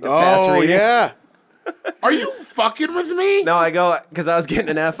entirety to pass Oh, reading. yeah. Are you fucking with me? No, I go, because I was getting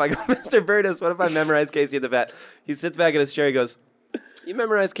an F. I go, Mr. Burtis, what if I memorize Casey at the Bat? He sits back in his chair. He goes, you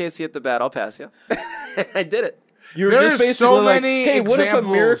memorize Casey at the Bat, I'll pass you. I did it. You were There's just basically so like, many hey, what if a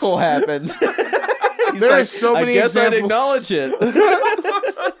examples. miracle happened? There are so many I guess examples. I'd acknowledge it.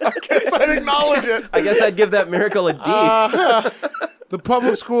 Guess I'd acknowledge it. I guess I'd give that miracle a D. The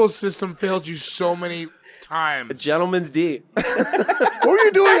public school system failed you so many times. A gentleman's D. What were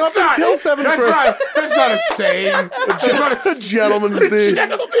you doing up until 7th grade? That's not a saying. That's not a Gentleman's D.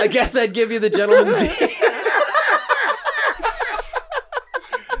 I guess I'd give you the gentleman's D.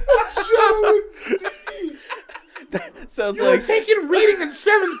 Sounds You were like taking reading in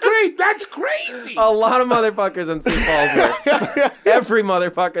 7th grade. That's crazy. A lot of motherfuckers in St. Paul's were. Every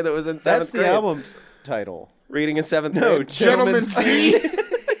motherfucker that was in 7th that's the grade. album title. Reading in 7th No, grade. Gentleman's D.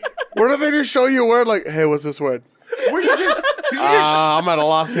 Where do they just show you a word like, hey, what's this word? Were you just... I'm at a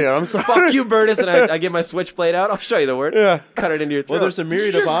loss here. I'm sorry. Fuck you, Burtis, and I get my switchplate out. I'll show you the word. Yeah. Cut it into your throat. Well, there's a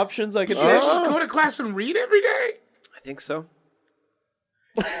myriad of just- options I could Did you choose. just go to class and read every day? I think so.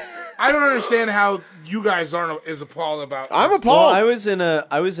 I don't understand how you guys aren't as appalled about I'm this. appalled. Well,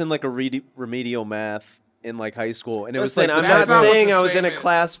 I was in like a remedial math in like high school, and it was Listen, like I'm the that's not not what saying the I was in a same is.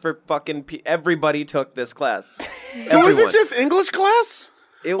 class for fucking... everybody took this class. So is it Everyone. just English class?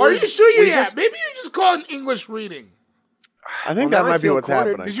 It Are was- you sure you're we yeah? just- Maybe you're just calling English reading. I think Well, that now I might be feel what's cornered.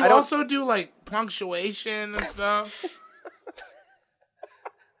 happening. Did you also do like punctuation and stuff?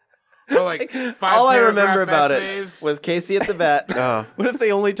 Or like 5 All I remember paragraph about essays? it was Casey at the Bat. What if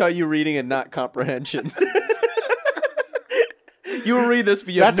they only taught you reading and not comprehension? You will read this,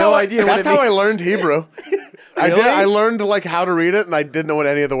 but you have no idea what it That's how I means. learned Hebrew. I learned like how to read it, and I didn't know what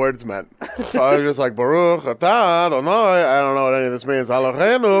any of the words meant. So I was just like Baruch Atah Adonai. I don't know what any of this means.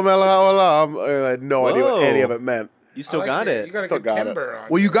 Eloheinu melech haolam. And I had no idea what Whoa. any of it meant. You still I like got you. it. You got a Still good got timber it. on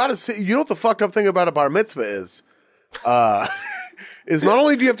Well, you. you got to see. You know what the fucked up thing about a bar mitzvah is? Is not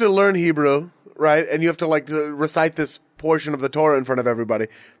only do you have to learn Hebrew, right, and you have to like to recite this portion of the Torah in front of everybody.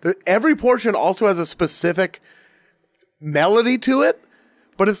 Every portion also has a specific melody to it,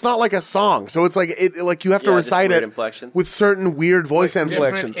 but it's not like a song. So it's like you have to Yeah, just recite weird it inflections. with certain weird voice Different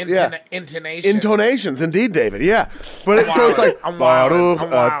inflections. Yeah. intonations. Intonations, indeed, David. Yeah, but so it's like I'm wildin', Baruch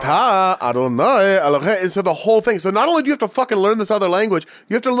I'm Atah Adonai Elohim. So the whole thing. So not only do you have to fucking learn this other language,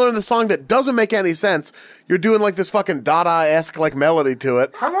 you have to learn the song that doesn't make any sense. You're doing like this fucking Dada-esque like melody to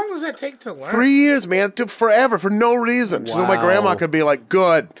it. How long does that take to learn? 3 years, man. It took forever for no reason. So my Wow. grandma could be like,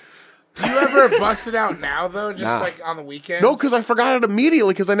 "Good." Do you ever bust it out now though, just Nah. like on the weekends? No, because I forgot it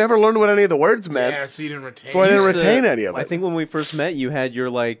immediately because I never learned what any of the words meant. yeah, so you didn't retain. So I didn't it. Used to- retain any of it. I think when we first met, you had your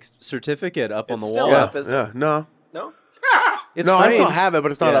like certificate up on It's the still wall. up, isn't Yeah, no, No? It's no, I still framed. have it,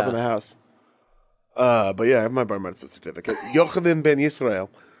 but it's not up Yeah. in the house. But yeah, I have my bar mitzvah certificate. Yochanan ben Yisrael,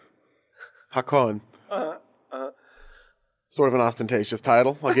 Hakon. Sort of an ostentatious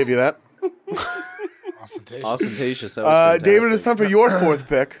title. I'll give you that. Ostentatious. Ostentatious. That was David, it's time for your fourth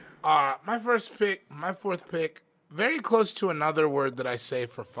pick. My fourth pick, very close to another word that I say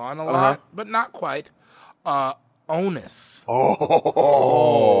for fun a lot, but not quite. Onus.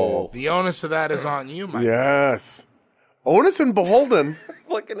 Oh, The onus of that is on you, Mike. yes. Onus and beholden,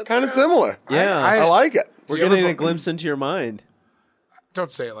 Looking at kind of similar. Yeah. I like it. We're You ever getting a go- glimpse into your mind. Don't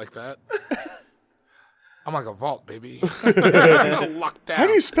say it like that. I'm like a vault, baby. Locked down. How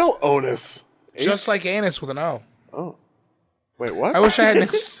do you spell onus? Just like anus with an O. Wait, what? I wish I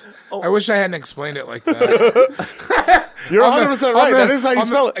hadn't. I wish I hadn't explained it like that. You're On the- 100% on right. the- That is how you on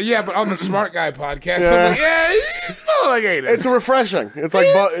spell the- it. Yeah, but on the Smart Guy podcast, Yeah. I'm like, yeah, you spell it like anus. It's refreshing. It's like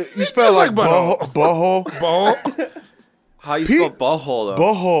you spell just it like like butthole. boho, Bowl. How you Pete- spell butthole, though?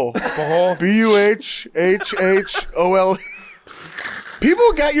 boho, Bowl. Buhhhol.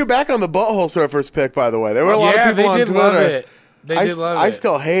 People got your back on the butthole surfers pick, by the way. There were a lot Yeah, of people they on did Twitter. love it. They did love it. I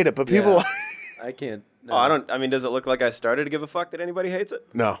still hate it, but people. Yeah. I can't. No. Oh, I mean, does it look like I started to give a fuck that anybody hates it?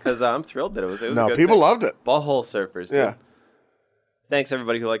 No. Because I'm thrilled that it was a No, good people pick. loved it. Butthole surfers. Dude. Yeah. Thanks,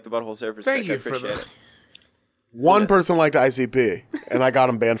 everybody who liked the butthole surfers. Thank pick. I you for appreciate the. it. One person liked ICP, and I got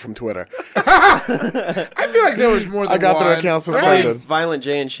him banned from Twitter. I feel like there was more than I got one. their account Really? suspended. Violent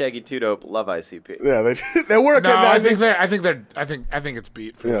J and Shaggy Two Dope love ICP. Yeah, they were. No, I think it's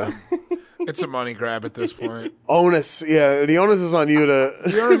beat for Yeah. them. It's a money grab at this point. Onus. Yeah, the onus is on you to.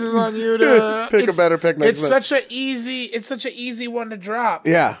 The onus is on you to Pick a better pick next It's time. such a easy one to drop.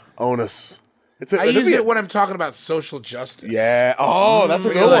 Yeah, onus. I use it when I'm talking about social justice. Yeah. Oh, that's a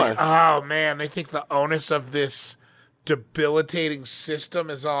You're good like, one. oh man, they think the onus of this debilitating system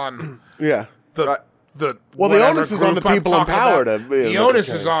is on Yeah. the the whatever onus is on the group I'm people in talking power about. to The make onus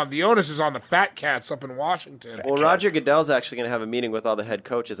a is change. on the fat cats up in Washington. Well, Roger Goodell's actually going to have a meeting with all the head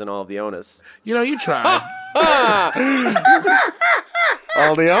coaches and all of the onus. You know, you try.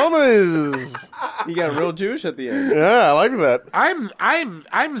 All the owners. You got real Jewish at the end. Yeah, I like that.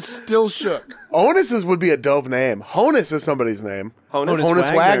 I'm still shook. Onus's would be a dope name. Honus is somebody's name. Honus? Honus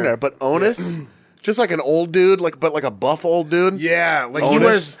Wagner. Wagner. But Onus, just like an old dude, but like a buff old dude. Yeah, like Onus. he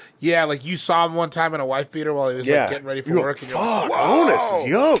was. Yeah, like you saw him one time in a wife beater while he was Yeah. like getting ready for You're work. like, And you're like, fuck, whoa. Onus is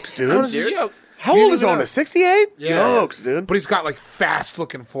yoked, dude. Onus is yoked. How You old didn't is even know. Onus? 68? Yeah. Yoked, dude. But he's got like fast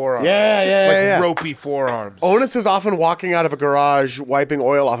looking forearms. Yeah, yeah, like yeah. ropey forearms. Onus is often walking out of a garage, wiping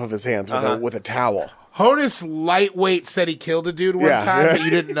oil off of his hands Uh-huh. with a towel. Honus lightweight said he killed a dude one Yeah, time yeah. that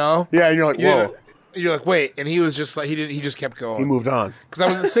you didn't know. Yeah, and you're like, You whoa. didn't- You're like, wait, and he was just like he just kept going. He moved on. Because that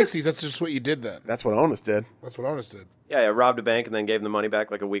was the '60s. That's just what you did then. That's what Onus did. That's what Honus did. Yeah, robbed a bank and then gave them the money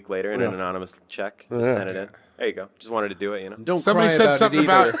back like a week later in an anonymous check. Just Yeah. sent it in. There you go. Just wanted to do it, you know. Don't Somebody cry said about something it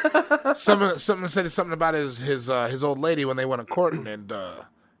either. about someone said something about his old lady when they went to court and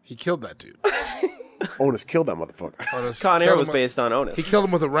he killed that dude. Onus killed that motherfucker. Honus Con Air killed was him- based on onus. He killed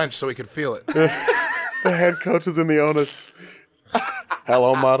him with a wrench so he could feel it. The head coach is in the Onus.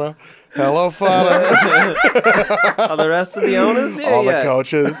 Hello, mother. Hello, father. All the rest of the onus? Yeah, All yeah. the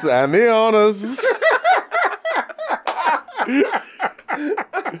coaches and the owners.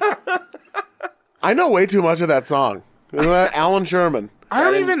 I know way too much of that song. Isn't that Alan Sherman? I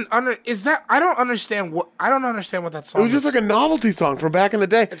don't even I don't understand what that song It was just is. like a novelty song from back in the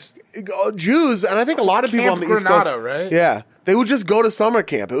day. Jews, and I think a lot of people Camp on the East Granada, Coast, right? Yeah, they would just go to summer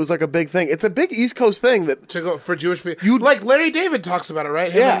camp. It was like a big thing. It's a big East Coast thing that. to go for Jewish people. Like Larry David talks about it, right?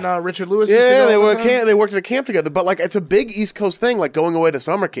 Him Yeah. and Richard Lewis. used to Yeah, go they all the were time. they worked at a camp together. But like, it's a big East Coast thing, like going away to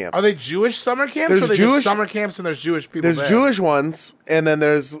summer camp. Are they Jewish summer camps? There's or are they Jewish- just summer camps and there's Jewish people There's there? Jewish ones, and then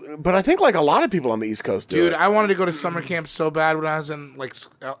but I think like a lot of people on the East Coast do. Dude, it. I wanted to go to summer camp so bad when I was in like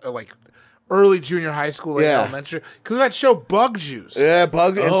early junior high school, like Yeah. elementary, because of that show Bug Juice. Yeah,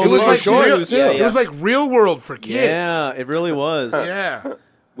 bug. And Oh, It was Super like Short, real, too. yeah. it was like real world for kids. Yeah, it really was. Yeah.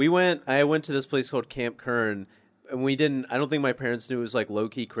 I went to this place called Camp Kern, and I don't think my parents knew it was like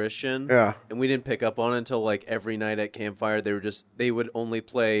low-key Christian. Yeah. And we didn't pick up on it until like every night at campfire, they would only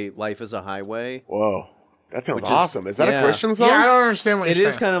play Life is a Highway. Whoa, that sounds Which is- awesome. Is that yeah. a Christian song? Yeah, I don't understand what It you're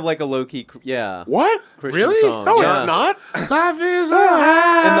is saying. kind of like a low-key, What? Christian Really? song. No, Yeah. it's not. Life is a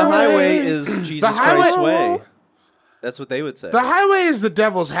highway. And the highway is Jesus highway- Christ's way. That's what they would say. The highway is the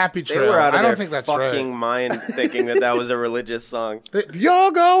devil's happy They trail. were out of I don't their think that's fucking right. mind thinking that was a religious song.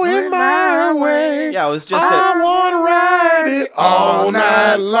 You're going my way. Yeah, it was just I a want to ride it all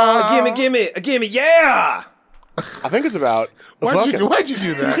night long. gimme, yeah! I think it's about. Why'd you fucking-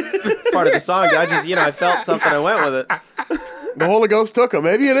 do that? It's part of the song. I just, I felt something. I went with it. The Holy Ghost took him.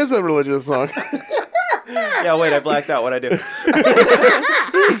 Maybe it is a religious song. Yeah, wait, I blacked out. What'd I do?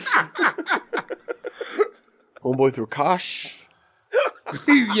 Homeboy threw Kosh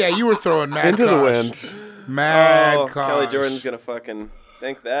Yeah, you were throwing mad into the cosh. wind. Mad Oh, cosh. Kelly Jordan's gonna fucking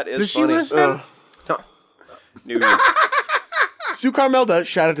think that is Does she funny. listen? No. Sue Carmel does.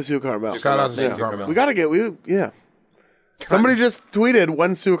 Shout out to Sue Carmel. Shout out to Yeah. Sue Carmel. We gotta yeah. Somebody just tweeted,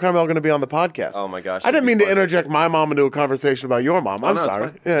 when's Sue Carmel going to be on the podcast? Oh my gosh, I didn't that'd be mean to fun. interject my mom into a conversation about your mom. I'm No, it's sorry.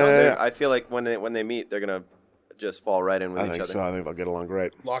 fine. Yeah, No, yeah, yeah. I feel like when they meet, they're gonna just fall right in with I each think other. so. I think they'll get along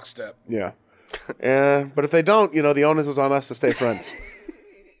great. Lockstep. Yeah. But if they don't, the onus is on us to stay friends.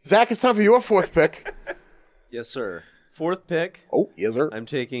 Zach, it's time for your fourth pick. Yes, sir. Fourth pick, Oh, yes, sir. I'm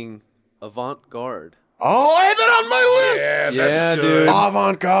taking Avant Garde. Oh, I had that on my list. Yeah, Yeah, that's good. dude.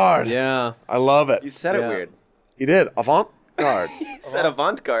 Avant-garde. Yeah. I love it. You said Yeah. it weird. He did. Avant-garde. You said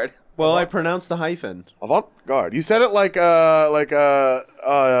avant-garde. Well, I pronounced the hyphen. Avant-garde. You said it like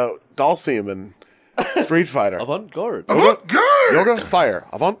Dalsim in Street Fighter. Avant Garde. Yoga, fire.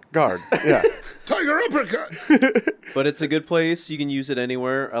 Avant-garde. Yeah. Tiger uppercut. But it's a good place. You can use it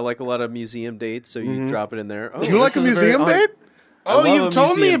anywhere. I like a lot of museum dates, so you drop it in there. Oh, You like a this is very museum odd- date? I Oh, love you've a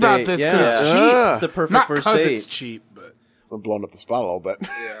told me museum about date. this Yeah. because it's cheap. Ah. It's the perfect Not first because date. it's cheap, but I'm blowing up the spot a little bit. yeah,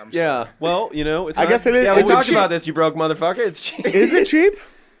 I'm Yeah. Well, it's I not- guess it is. Yeah, we Is it talked cheap? about this, you broke motherfucker. It's cheap. Is it cheap?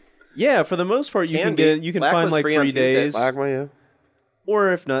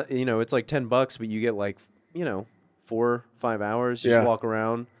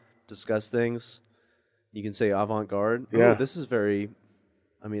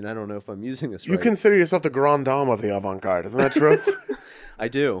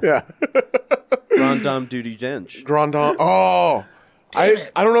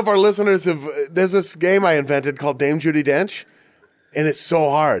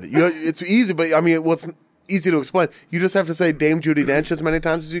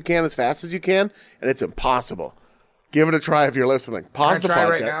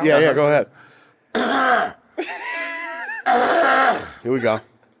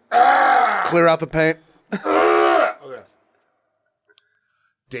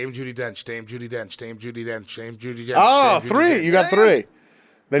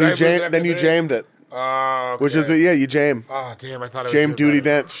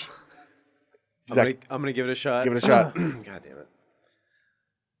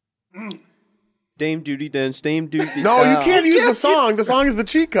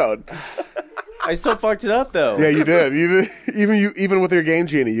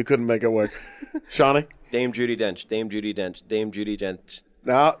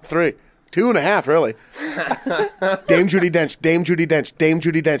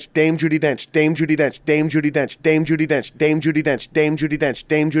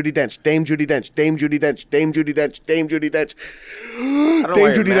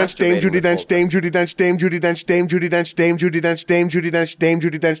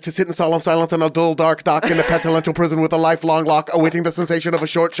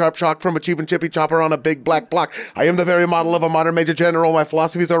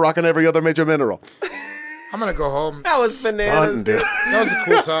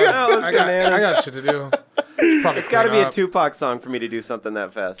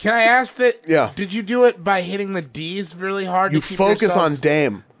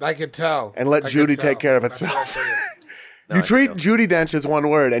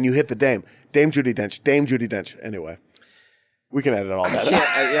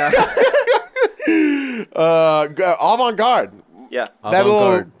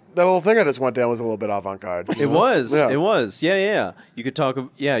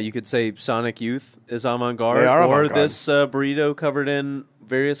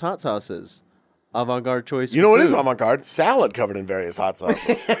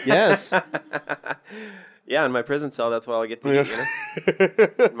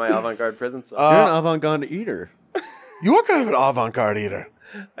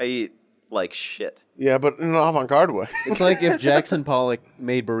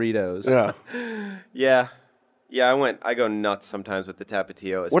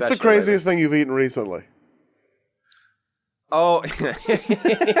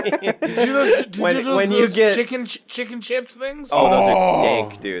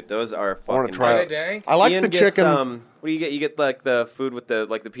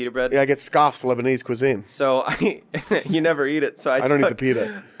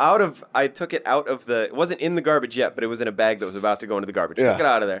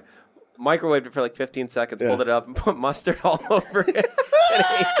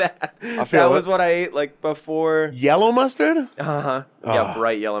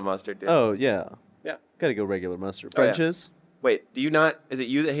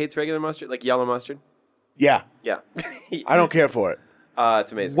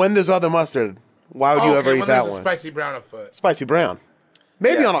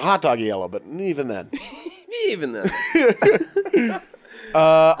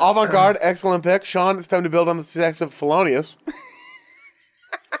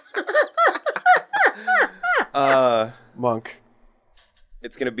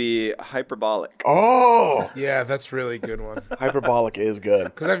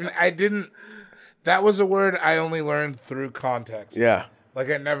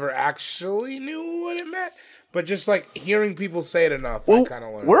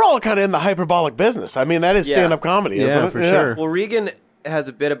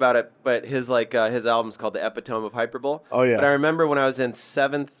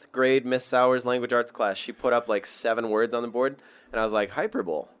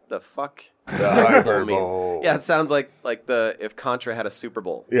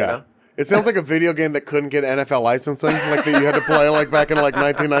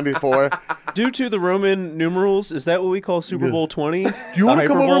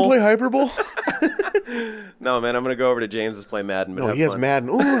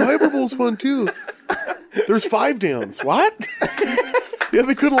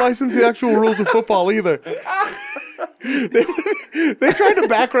 They tried to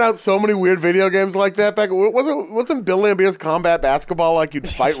background so many weird video games like that back. Wasn't Bill Lambier's Combat Basketball like you'd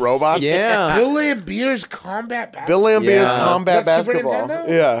fight robots? Yeah. Bill Lambier's Combat Basketball. Bill Lambier's Yeah. Combat Is that Super Basketball. Nintendo?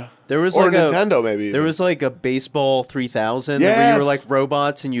 Yeah. There was or like Nintendo maybe. There was like a baseball 3000 where Yes. you were like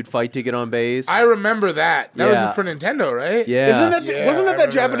robots and you'd fight to get on base. I remember that. That Yeah. was for Nintendo, right? yeah. Wasn't Yeah, that I remember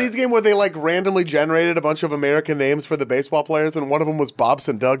Japanese that. game where they like randomly generated a bunch of American names for the baseball players, and one of them was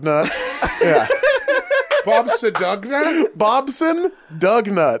Bobson Dugnut? Yeah, Bob Sedugna? Bobson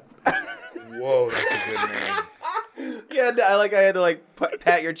Dugnut. Whoa, that's a good name. Yeah, I had to like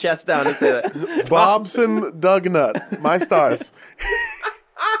pat your chest down and say that. Bobson Dugnut. My stars.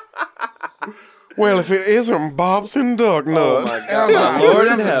 Well, if it isn't Bobson Dugnut, Oh my Elsa, God, Lord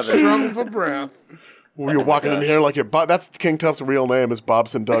in I'm heaven. struggle for breath. well, you're walking in here like you're. That's King Tuff's real name is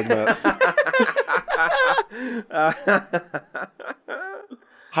Bobson Dugnut.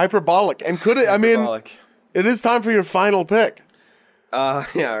 Hyperbolic, and could it? I mean, Symbolic. it is time for your final pick. Yeah,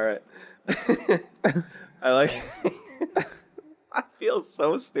 all right. I like. I feel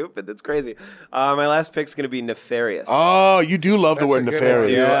so stupid. That's crazy. My last pick's gonna be nefarious. Oh, you do love the That's word a good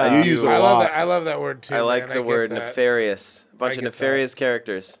nefarious. one. Yeah, you I use it I a love lot. that. I love that word too. I like man. the get word that. nefarious. A bunch of get that. nefarious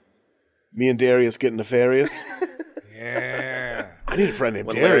characters. Me and Darius get nefarious. Yeah. I need a friend named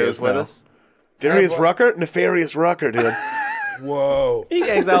When Larry Darius was with now. us, Darius Yeah, Rucker? Nefarious Rucker, dude. Whoa. he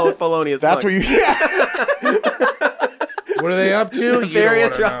hangs out with Polonius. That's Monk. what you... Yeah. What are they up to? You don't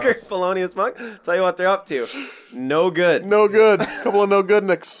Nefarious wanna know. Rucker, Polonius Monk. Tell you what they're up to. No good. No good. Couple of no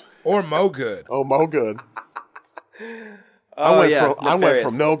goodnicks. Or Mo Good. Oh, Mo good. Oh, yeah, I went nefarious.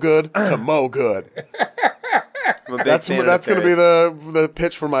 from no good to Mo good. I'm a big That's fan of going to be nefarious. the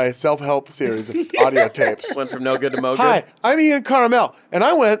pitch for my self-help series of audio tapes. Went from no good to mo good. Hi, I'm Ian Caramel, and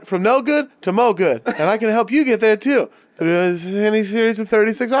I went from no good to Mo good, and I can help you get there too. Through any series of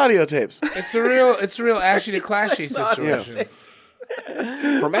 36 audio tapes. It's a real Ashy to Clashy situation.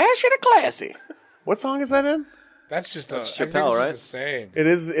 From ashy to classy. What song is that in? That's just I think Chappelle, it's right? just a saying. It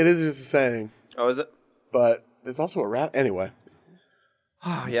is just a saying, Oh, is it? but there's also a rap. Anyway,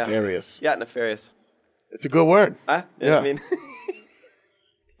 Oh, yeah. nefarious. Yeah, nefarious. It's a good word. Yeah. Yeah. I mean,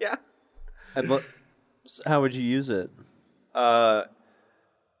 yeah. How would you use it? I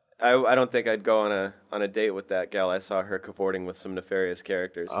don't think I'd go on a date with that gal. I saw her cavorting with some nefarious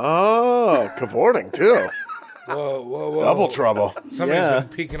characters. Oh, cavorting too. Whoa. Double trouble. Somebody's Yeah. been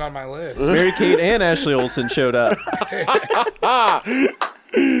peeking on my list. Mary Kate and Ashley Olsen showed up.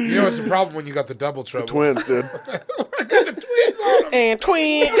 You know, it's a problem when you got the double trouble. Twins, dude. I got the twins on them. And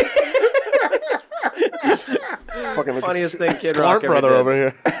twin. Fucking like Funniest a thing Kid Scarp Rock ever brother did. over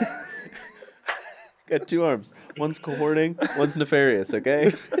here. Got two arms. One's cohorting, one's nefarious,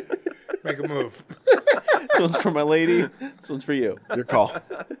 okay? Make a move. This one's for my lady, this one's for you. Your call.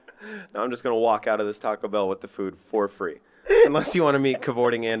 Now I'm just gonna walk out of this Taco Bell with the food for free, unless you want to meet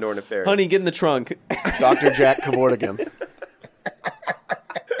cavorting and or nefarious. Honey, get in the trunk. Dr. Jack Cavortigan.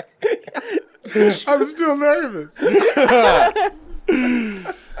 I'm still nervous.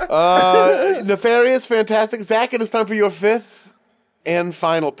 Nefarious, fantastic. Zach, it is time for your fifth and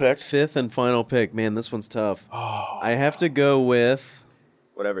final pick. Fifth and final pick. Man, this one's tough. I have to go with...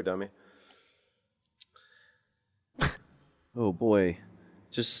 Whatever, dummy. Oh, boy.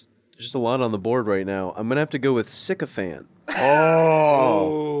 Just a lot on the board right now. I'm going to have to go with sycophant.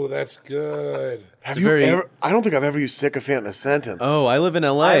 Oh. Oh, that's good. Have a you very- ever? I don't think I've ever used sycophant in a sentence. Oh, I live in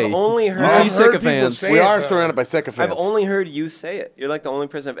L.A. I've only heard. You see I've heard people sycophants. say we it, are though. surrounded by sycophants. I've only heard you say it. You're like the only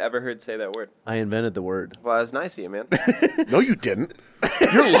person I've ever heard say that word. I invented the word. Well, that's nice of you, man. No, you didn't.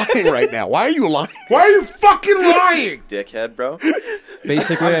 You're lying right now. Why are you lying? Why are you fucking lying? Dickhead, bro.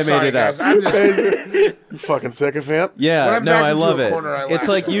 Basically, I I'm made sorry, it up. guys. I'm just, You fucking sycophant. Yeah, When I'm no, backed I into love a it. corner, I It's laugh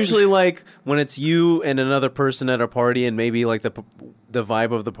like so much. usually like when it's you and another person at a party, and maybe like the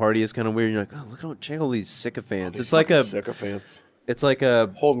vibe of the party is kind of weird. You're like, oh, look at check all these sycophants. These It's like fucking a sycophants. it's like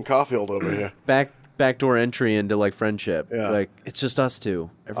a Holden Caulfield over here. backdoor entry into like friendship. Yeah. Like it's just us two.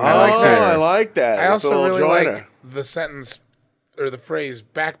 Oh, I like that. I like that. I It's a also little really joiner. like the sentence or the phrase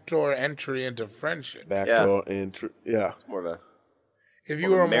 "backdoor entry into friendship." Backdoor entry. Yeah. More of a If you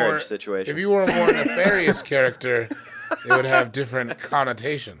Or were a a marriage more situation. if you were a more nefarious character, it would have different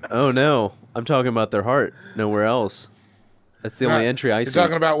connotations. Oh no, I'm talking about their heart. Nowhere else. That's the only entry I You're see.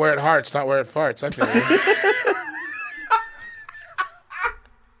 talking about where it hearts, not where it farts. I feel you.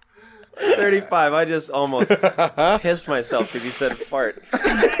 35. I just almost pissed myself because you said fart.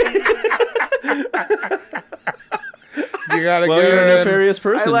 You gotta Well, get you're her a in. nefarious I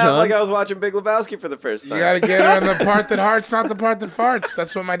person, laughed John. like I was watching Big Lebowski for the first time. You gotta get her in the part that hearts, not the part that farts.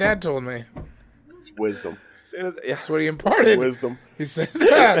 That's what my dad told me. It's wisdom. soon as, yeah. That's what he imparted. Wisdom. He said,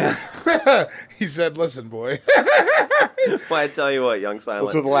 listen, boy. Well, I tell you what, young Those were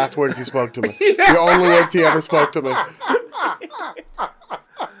silent. the last words he spoke to me. The only words he ever spoke to me.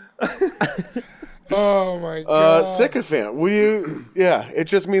 Oh my God. Sycophant. Yeah, it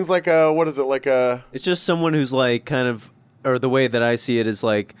just means like a, what is it, like a... It's just someone who's like kind of, or the way that I see it is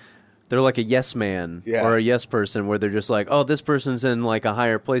like, they're like a yes man Yeah. or a yes person where they're just like, oh, this person's in like a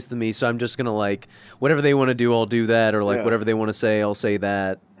higher place than me, so I'm just going to like, whatever they want to do, I'll do that, or like Yeah. whatever they want to say, I'll say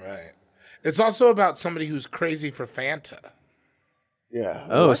that. Right. It's also about somebody who's crazy for Fanta. Yeah.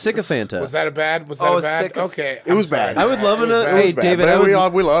 Oh, sycophanta. Was that a bad? Okay. It was bad. I would love another. bad. Hey, It was bad, David, but I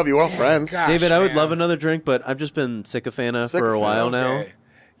would, we love you. We're all friends. God. David, I would man. love another drink, but I've just been sycophanta for a while now. Okay.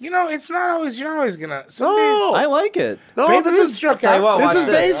 You know, it's not always. You're not always gonna. Some No. I like it. No, Babe this Ruth is struck tell you out. what, this watch is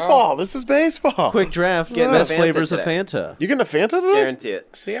this. baseball. This is baseball. Quick draft, Getting best a Fanta flavors of today. Fanta. You getting a Fanta today? Guarantee it.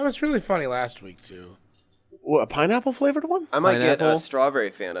 See, I was really funny last week too. What, a pineapple flavored one? I might get a Pineapple.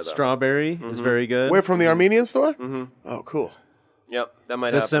 strawberry Fanta, though. Strawberry is very good. Where, from the Armenian store? Mm-hmm. Oh, cool. Yep, that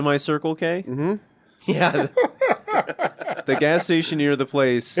might The happen. semicircle K? Mm-hmm. Yeah. The gas station near the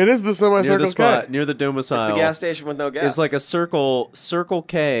place, It is the near semicircle the spot, K. near the domicile. It's the gas station with no gas. Is like a circle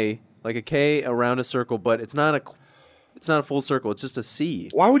K, like a K around a circle, but it's not a full circle. It's just a C.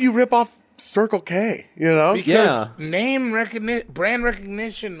 Why would you rip off Circle K? You know? Because name recognition, brand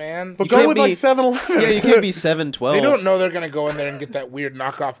recognition, man. But you go can't with be- like 7-Eleven. Yeah, you can't be 712. They don't know they're gonna go in there and get that weird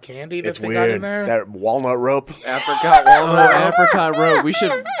knockoff candy that It's they got in weird. there. That walnut rope. apricot Oh, walnut. apricot rope. We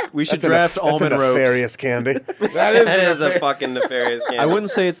should That's draft that's almond a ropes. nefarious candy. that is, That is a fair- fucking nefarious candy. I wouldn't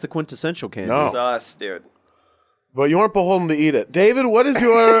say it's the quintessential candy. No. Sus, dude. But you aren't beholden to eat it. David, what is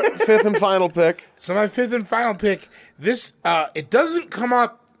your fifth and final pick? So my fifth and final pick. This it doesn't come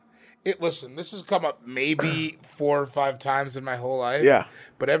up. Listen, this has come up maybe 4 or 5 times in my whole life. Yeah.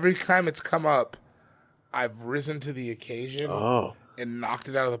 But every time it's come up, I've risen to the occasion Oh, and knocked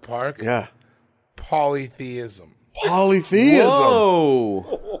it out of the park. yeah. Polytheism. Polytheism.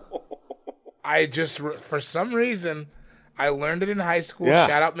 Whoa. I just, for some reason, I learned it in high school. Yeah.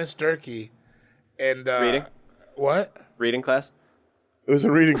 Shout out Miss Durkee. And Reading? What? Reading class? It was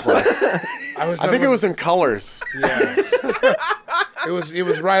in reading class. I I think it was in colors. Yeah. It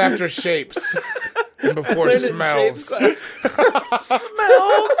was right after shapes and before smells. Smells.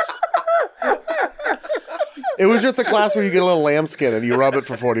 It was just a class where you get a little lambskin and you rub it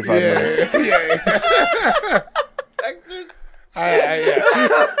for 45 minutes. Yeah. Yeah.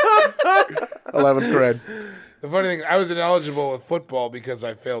 11th grade. The funny thing, I was ineligible with football because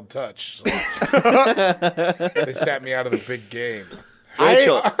I failed touch. So they sat me out of the big game.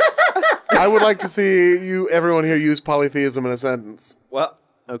 Rachel. I would like to see everyone here use polytheism in a sentence. Well,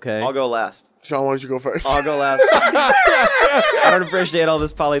 Okay. I'll go last. Sean, why don't you go first? I'll go last. I don't appreciate all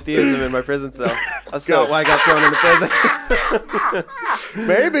this polytheism in my prison cell. That's not why I got thrown into prison.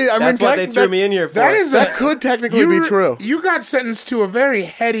 Maybe. I mean, That's what they threw me in here for. That could technically be true. You got sentenced to a very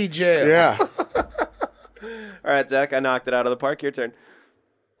heady jail. Yeah. All right, Zach, I knocked it out of the park. Your turn.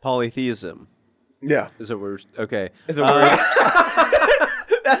 Polytheism. Yeah. Is it word? Okay. Is a word.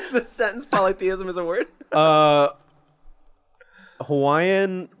 That's the sentence. Polytheism is a word.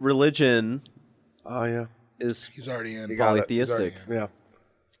 Hawaiian religion Oh, yeah. is He's already in. got it. polytheistic. Yeah.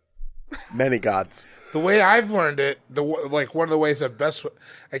 Many gods. The way I've learned it, one of the ways I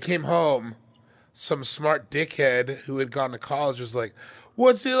came home, some smart dickhead who had gone to college was like,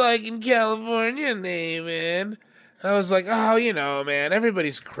 "What's it like in California, Naaman?" And I was like, "Oh, you know, man,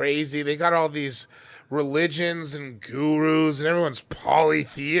 everybody's crazy. They got all these religions and gurus, and everyone's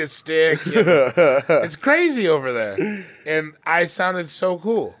polytheistic. And it's crazy over there." And I sounded so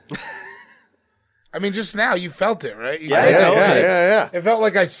cool. I mean, just now you felt it, right? Yeah, Yeah. It felt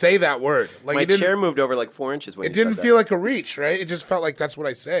like I say that word. Like My it didn't. chair moved over like 4 inches when It you didn't said feel like a reach, right? It just felt like that's what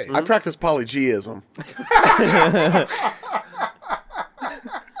I say. I practice polygeism.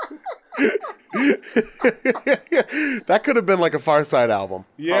 That could have been like a Far Side album.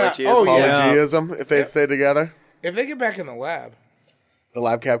 Yeah. Polygeism. Oh yeah. Polygeism, if they stayed together. If they get back in the lab. The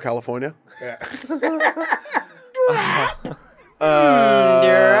Lab Cab California. Yeah.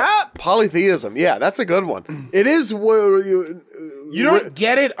 You're up. Polytheism. Yeah, that's a good one. It is where you don't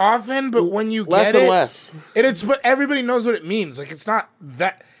get it often, but when you less get and it, less. but everybody knows what it means. Like it's not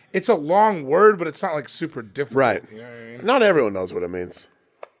that it's a long word, but it's not like super difficult. Right. You know what I mean? Not everyone knows what it means.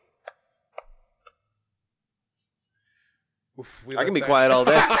 Oof, we I let can be that- quiet all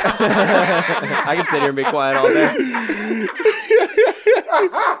day. I can sit here and be quiet all day.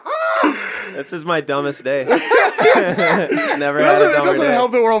 This is my dumbest day. Never had a It dumber doesn't day.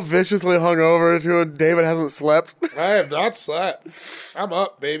 help that we're all viciously hungover too, and David hasn't slept. I have not slept. I'm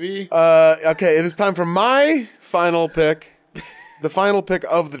up, baby. Okay, it is time for my final pick, the final pick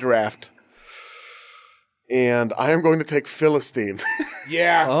of the draft. And I am going to take Philistine.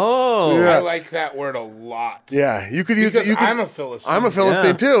 Yeah. Oh. Yeah. I like that word a lot. Yeah, you could use Because it. I'm a Philistine. I'm a Philistine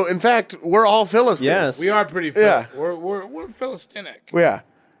Yeah. too. In fact, we're all Philistines. Yes. We are pretty. Yeah. We're Philistinic. Yeah.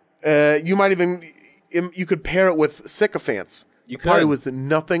 You might even you could pair it with sycophants. You The party could. was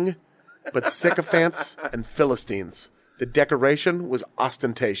nothing but sycophants and Philistines. The decoration was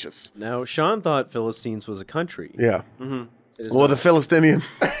ostentatious. Now, Sean thought Philistines was a country. Yeah. It is Well, the Philistinian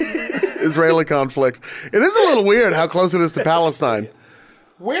Israeli conflict. It is a little weird how close it is to Palestine.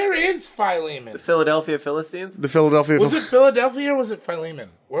 Where is Philemon? Philadelphia Philistines? The Philadelphia. Was it Philadelphia or was it Philemon?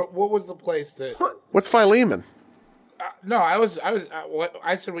 What was the place that? What's Philemon? No, I was. What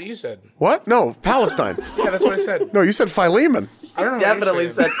I said. What you said. What? No, Palestine. Yeah, that's what I said. No, you said Philemon. I don't know. Definitely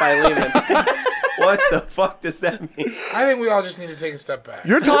what you're said Philemon. What the fuck does that mean? I think we all just need to take a step back.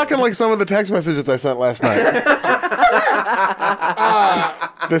 You're talking like some of the text messages I sent last night.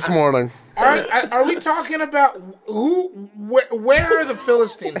 This morning. Are we talking about who? Where are the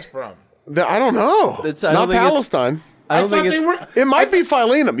Philistines from? I don't know. I Not don't think Palestine. I don't think thought they were. It might be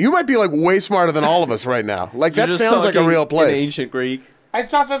Philemon. You might be like way smarter than all of us right now. Like You're that just sounds like a talking real in place. ancient Greek. I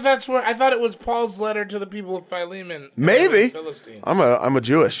thought that's where. I thought it was Paul's letter to the people of Philemon. Maybe. Philistines. I'm a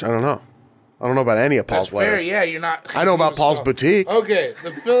Jewish. I don't know. I don't know about any of That's Paul's fair. letters. Yeah, you're not. I know about Paul's boutique. Okay, the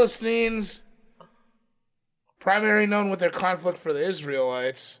Philistines, primarily known with their conflict for the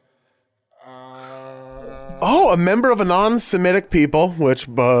Israelites. Oh, a member of a non-Semitic people, which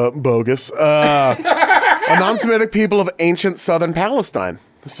bogus. A non-Semitic people of ancient southern Palestine.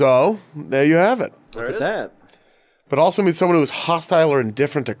 So there you have it. There Look it at is. that. But also means someone who is hostile or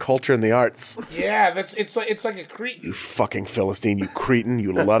indifferent to culture and the arts. Yeah, it's like a Crete. You fucking Philistine, you cretin,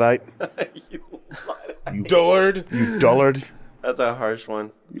 you Luddite, Dullard. you dullard, That's a harsh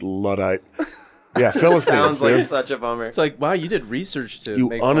one. you Luddite. Yeah, Philistines. Sounds like dude. such a bummer. It's like, wow, you did research to You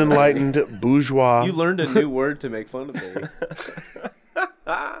make fun of unenlightened bourgeois. me. You learned a new word to make fun of me.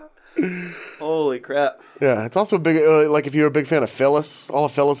 Holy crap. Yeah, it's also a big, like if you're a big fan of Phyllis, all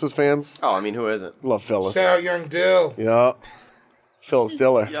of Phyllis's fans. Oh, I mean, who isn't? Love Phyllis. Shout out Young Dill. Yeah. Phyllis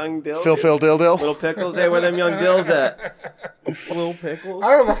Diller. Young Dill? Phil Dill. Little Pickles? Hey, where them young Dills at? Little pickles. I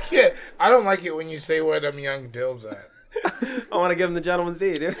don't like it. I don't like it when you say where them Young Dills at. I want to give him the gentleman's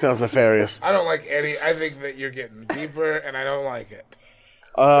D, dude. Sounds nefarious. I don't like any. I think that you're getting deeper, and I don't like it.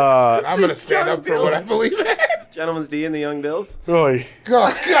 Uh, I'm gonna stand up for what I believe in. Gentleman's D and the young Dills? Oy.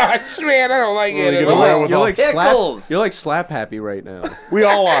 Gosh, man, I don't like you it at get away with all. all- Pickles! You're like slap happy right now. We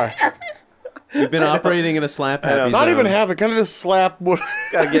all are. You've been operating in a slap happy Not zone. even happy. Kind of just slap.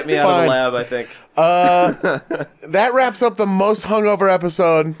 Gotta get me out of the Fine. lab, I think. That wraps up the most hungover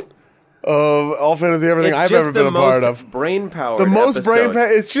episode of All Fantasy Everything It's I've just ever been the a part most of. brain power. The most brain.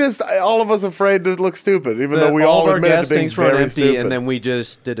 It's just all of us afraid to look stupid, even though we all of our admitted to being guestings were very empty, stupid. and then we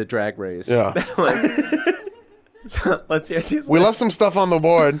just did a drag race. yeah, Let's hear these. we left some stuff on the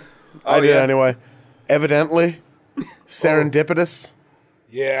board. I did yeah. anyway. Evidently, serendipitous,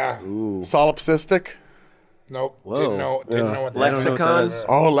 Yeah. solipsistic. Nope. Whoa. Didn't know what I don't know what that Lexicon. is.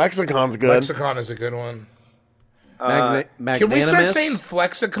 Oh, lexicon's good. Lexicon is a good one. Magnanimous. Can we start saying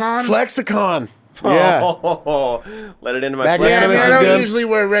flexicon? Flexicon. Yeah. Oh, let it into my Back Yeah, I Magnanimous mean, I is don't good. usually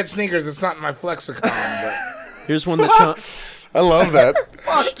wear red sneakers. It's not in my flexicon, but Here's one that Sean, I love that.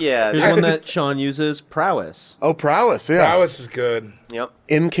 Fuck yeah. here's one that Sean uses. Prowess. Oh, prowess. Yeah. prowess is good. Yep.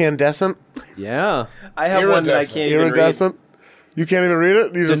 Incandescent. Yeah. I have one that I Iridescent. can't even read. Iridescent. You can't even read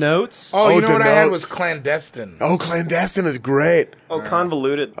it. You just. Denotes. Oh, Oh, you know what I had denotes. was clandestine. Oh, clandestine is great. Oh,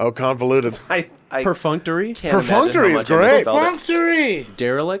 convoluted. Oh, convoluted. I Perfunctory. can't imagine Perfunctory how is much I great. misspelled it. Functory.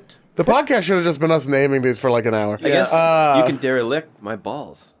 Derelict. The podcast should have just been us naming these for like an hour. I guess you can derelict my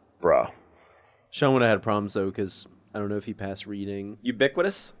balls. Bro. Sean would have had problems though, because I don't know if he passed reading.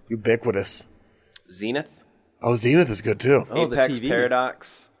 Ubiquitous. Ubiquitous. Zenith. Oh, Zenith is good too. Oh, the Apex TV.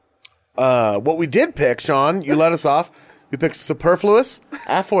 Paradox. What we did pick, Sean, you let us off. You picked superfluous,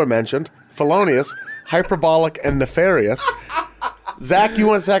 aforementioned, felonious, hyperbolic, and nefarious. Zach, you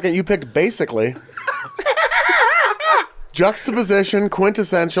went second. You picked basically. Juxtaposition,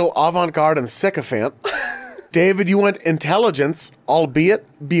 quintessential, avant-garde, and sycophant. David, you went intelligence, albeit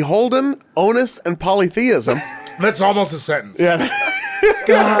beholden, onus, and polytheism. That's almost a sentence. Yeah.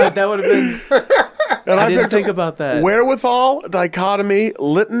 God, that would have been. And I didn't picked think about that. wherewithal, dichotomy,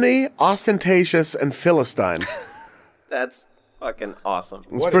 litany, ostentatious, and philistine. That's fucking awesome.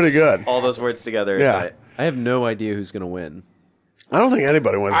 It's pretty good. All those words together. Yeah. Right. I have no idea who's gonna win. I don't think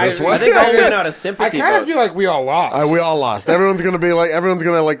anybody wins this one. I think I'll win out of I sympathy kind of votes. feel like we all lost. We all lost. Everyone's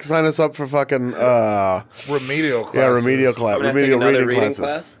gonna like sign us up for fucking remedial classes. remedial class, I'm gonna take remedial another reading reading classes.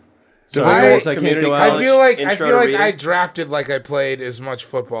 class. So I- rules I can't community go college. out. I Intro feel to like reading. I drafted like I played as much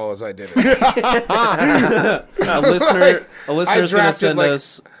football as I did. A listener's gonna drafted, send like-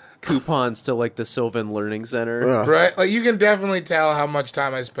 us coupons to like the Sylvan Learning Center. Yeah. Right? Like you can definitely tell how much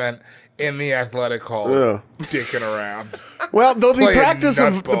time I spent in the athletic hall dicking around. Well, though the Playing practice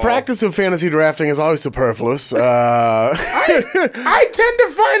nutball. of fantasy drafting is always superfluous. I tend to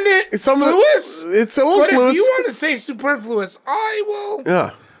find it It's some fluous. It's a little But fluous. if you want to say superfluous, I will. Yeah,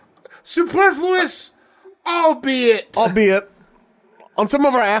 Superfluous, albeit. on some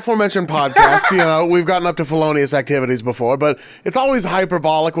of our aforementioned podcasts, we've gotten up to felonious activities before, but it's always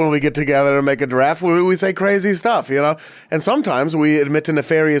hyperbolic when we get together and make a draft. We say crazy stuff, and sometimes we admit to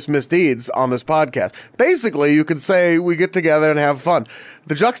nefarious misdeeds on this podcast. Basically, you could say we get together and have fun.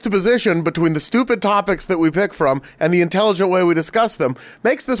 The juxtaposition between the stupid topics that we pick from and the intelligent way we discuss them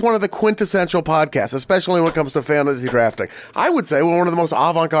makes this one of the quintessential podcasts, especially when it comes to fantasy drafting. I would say we're one of the most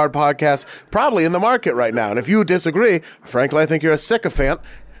avant-garde podcasts probably in the market right now. And if you disagree, frankly, I think you're a sycophant.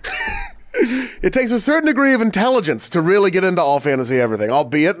 It takes a certain degree of intelligence to really get into all fantasy everything,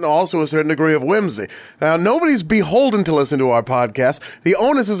 albeit also a certain degree of whimsy. Now, nobody's beholden to listen to our podcast. The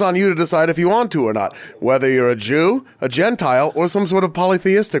onus is on you to decide if you want to or not, whether you're a Jew, a Gentile, or some sort of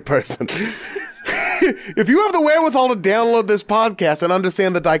polytheistic person. If you have the wherewithal to download this podcast and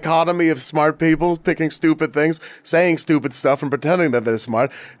understand the dichotomy of smart people picking stupid things, saying stupid stuff, and pretending that they're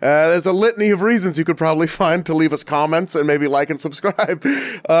smart, there's a litany of reasons you could probably find to leave us comments and maybe like and subscribe.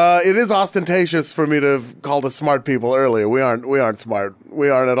 It is ostentatious for me to have called us smart people earlier. We aren't smart. We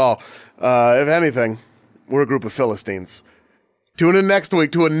aren't at all. If anything, we're a group of Philistines. Tune in next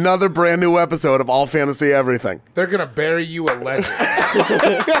week to another brand new episode of All Fantasy Everything. They're going to bury you a legend.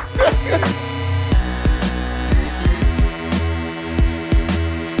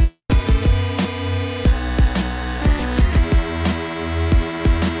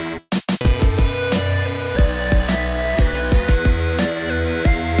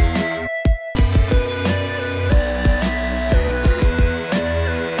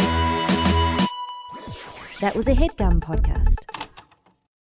 That was a headgum podcast.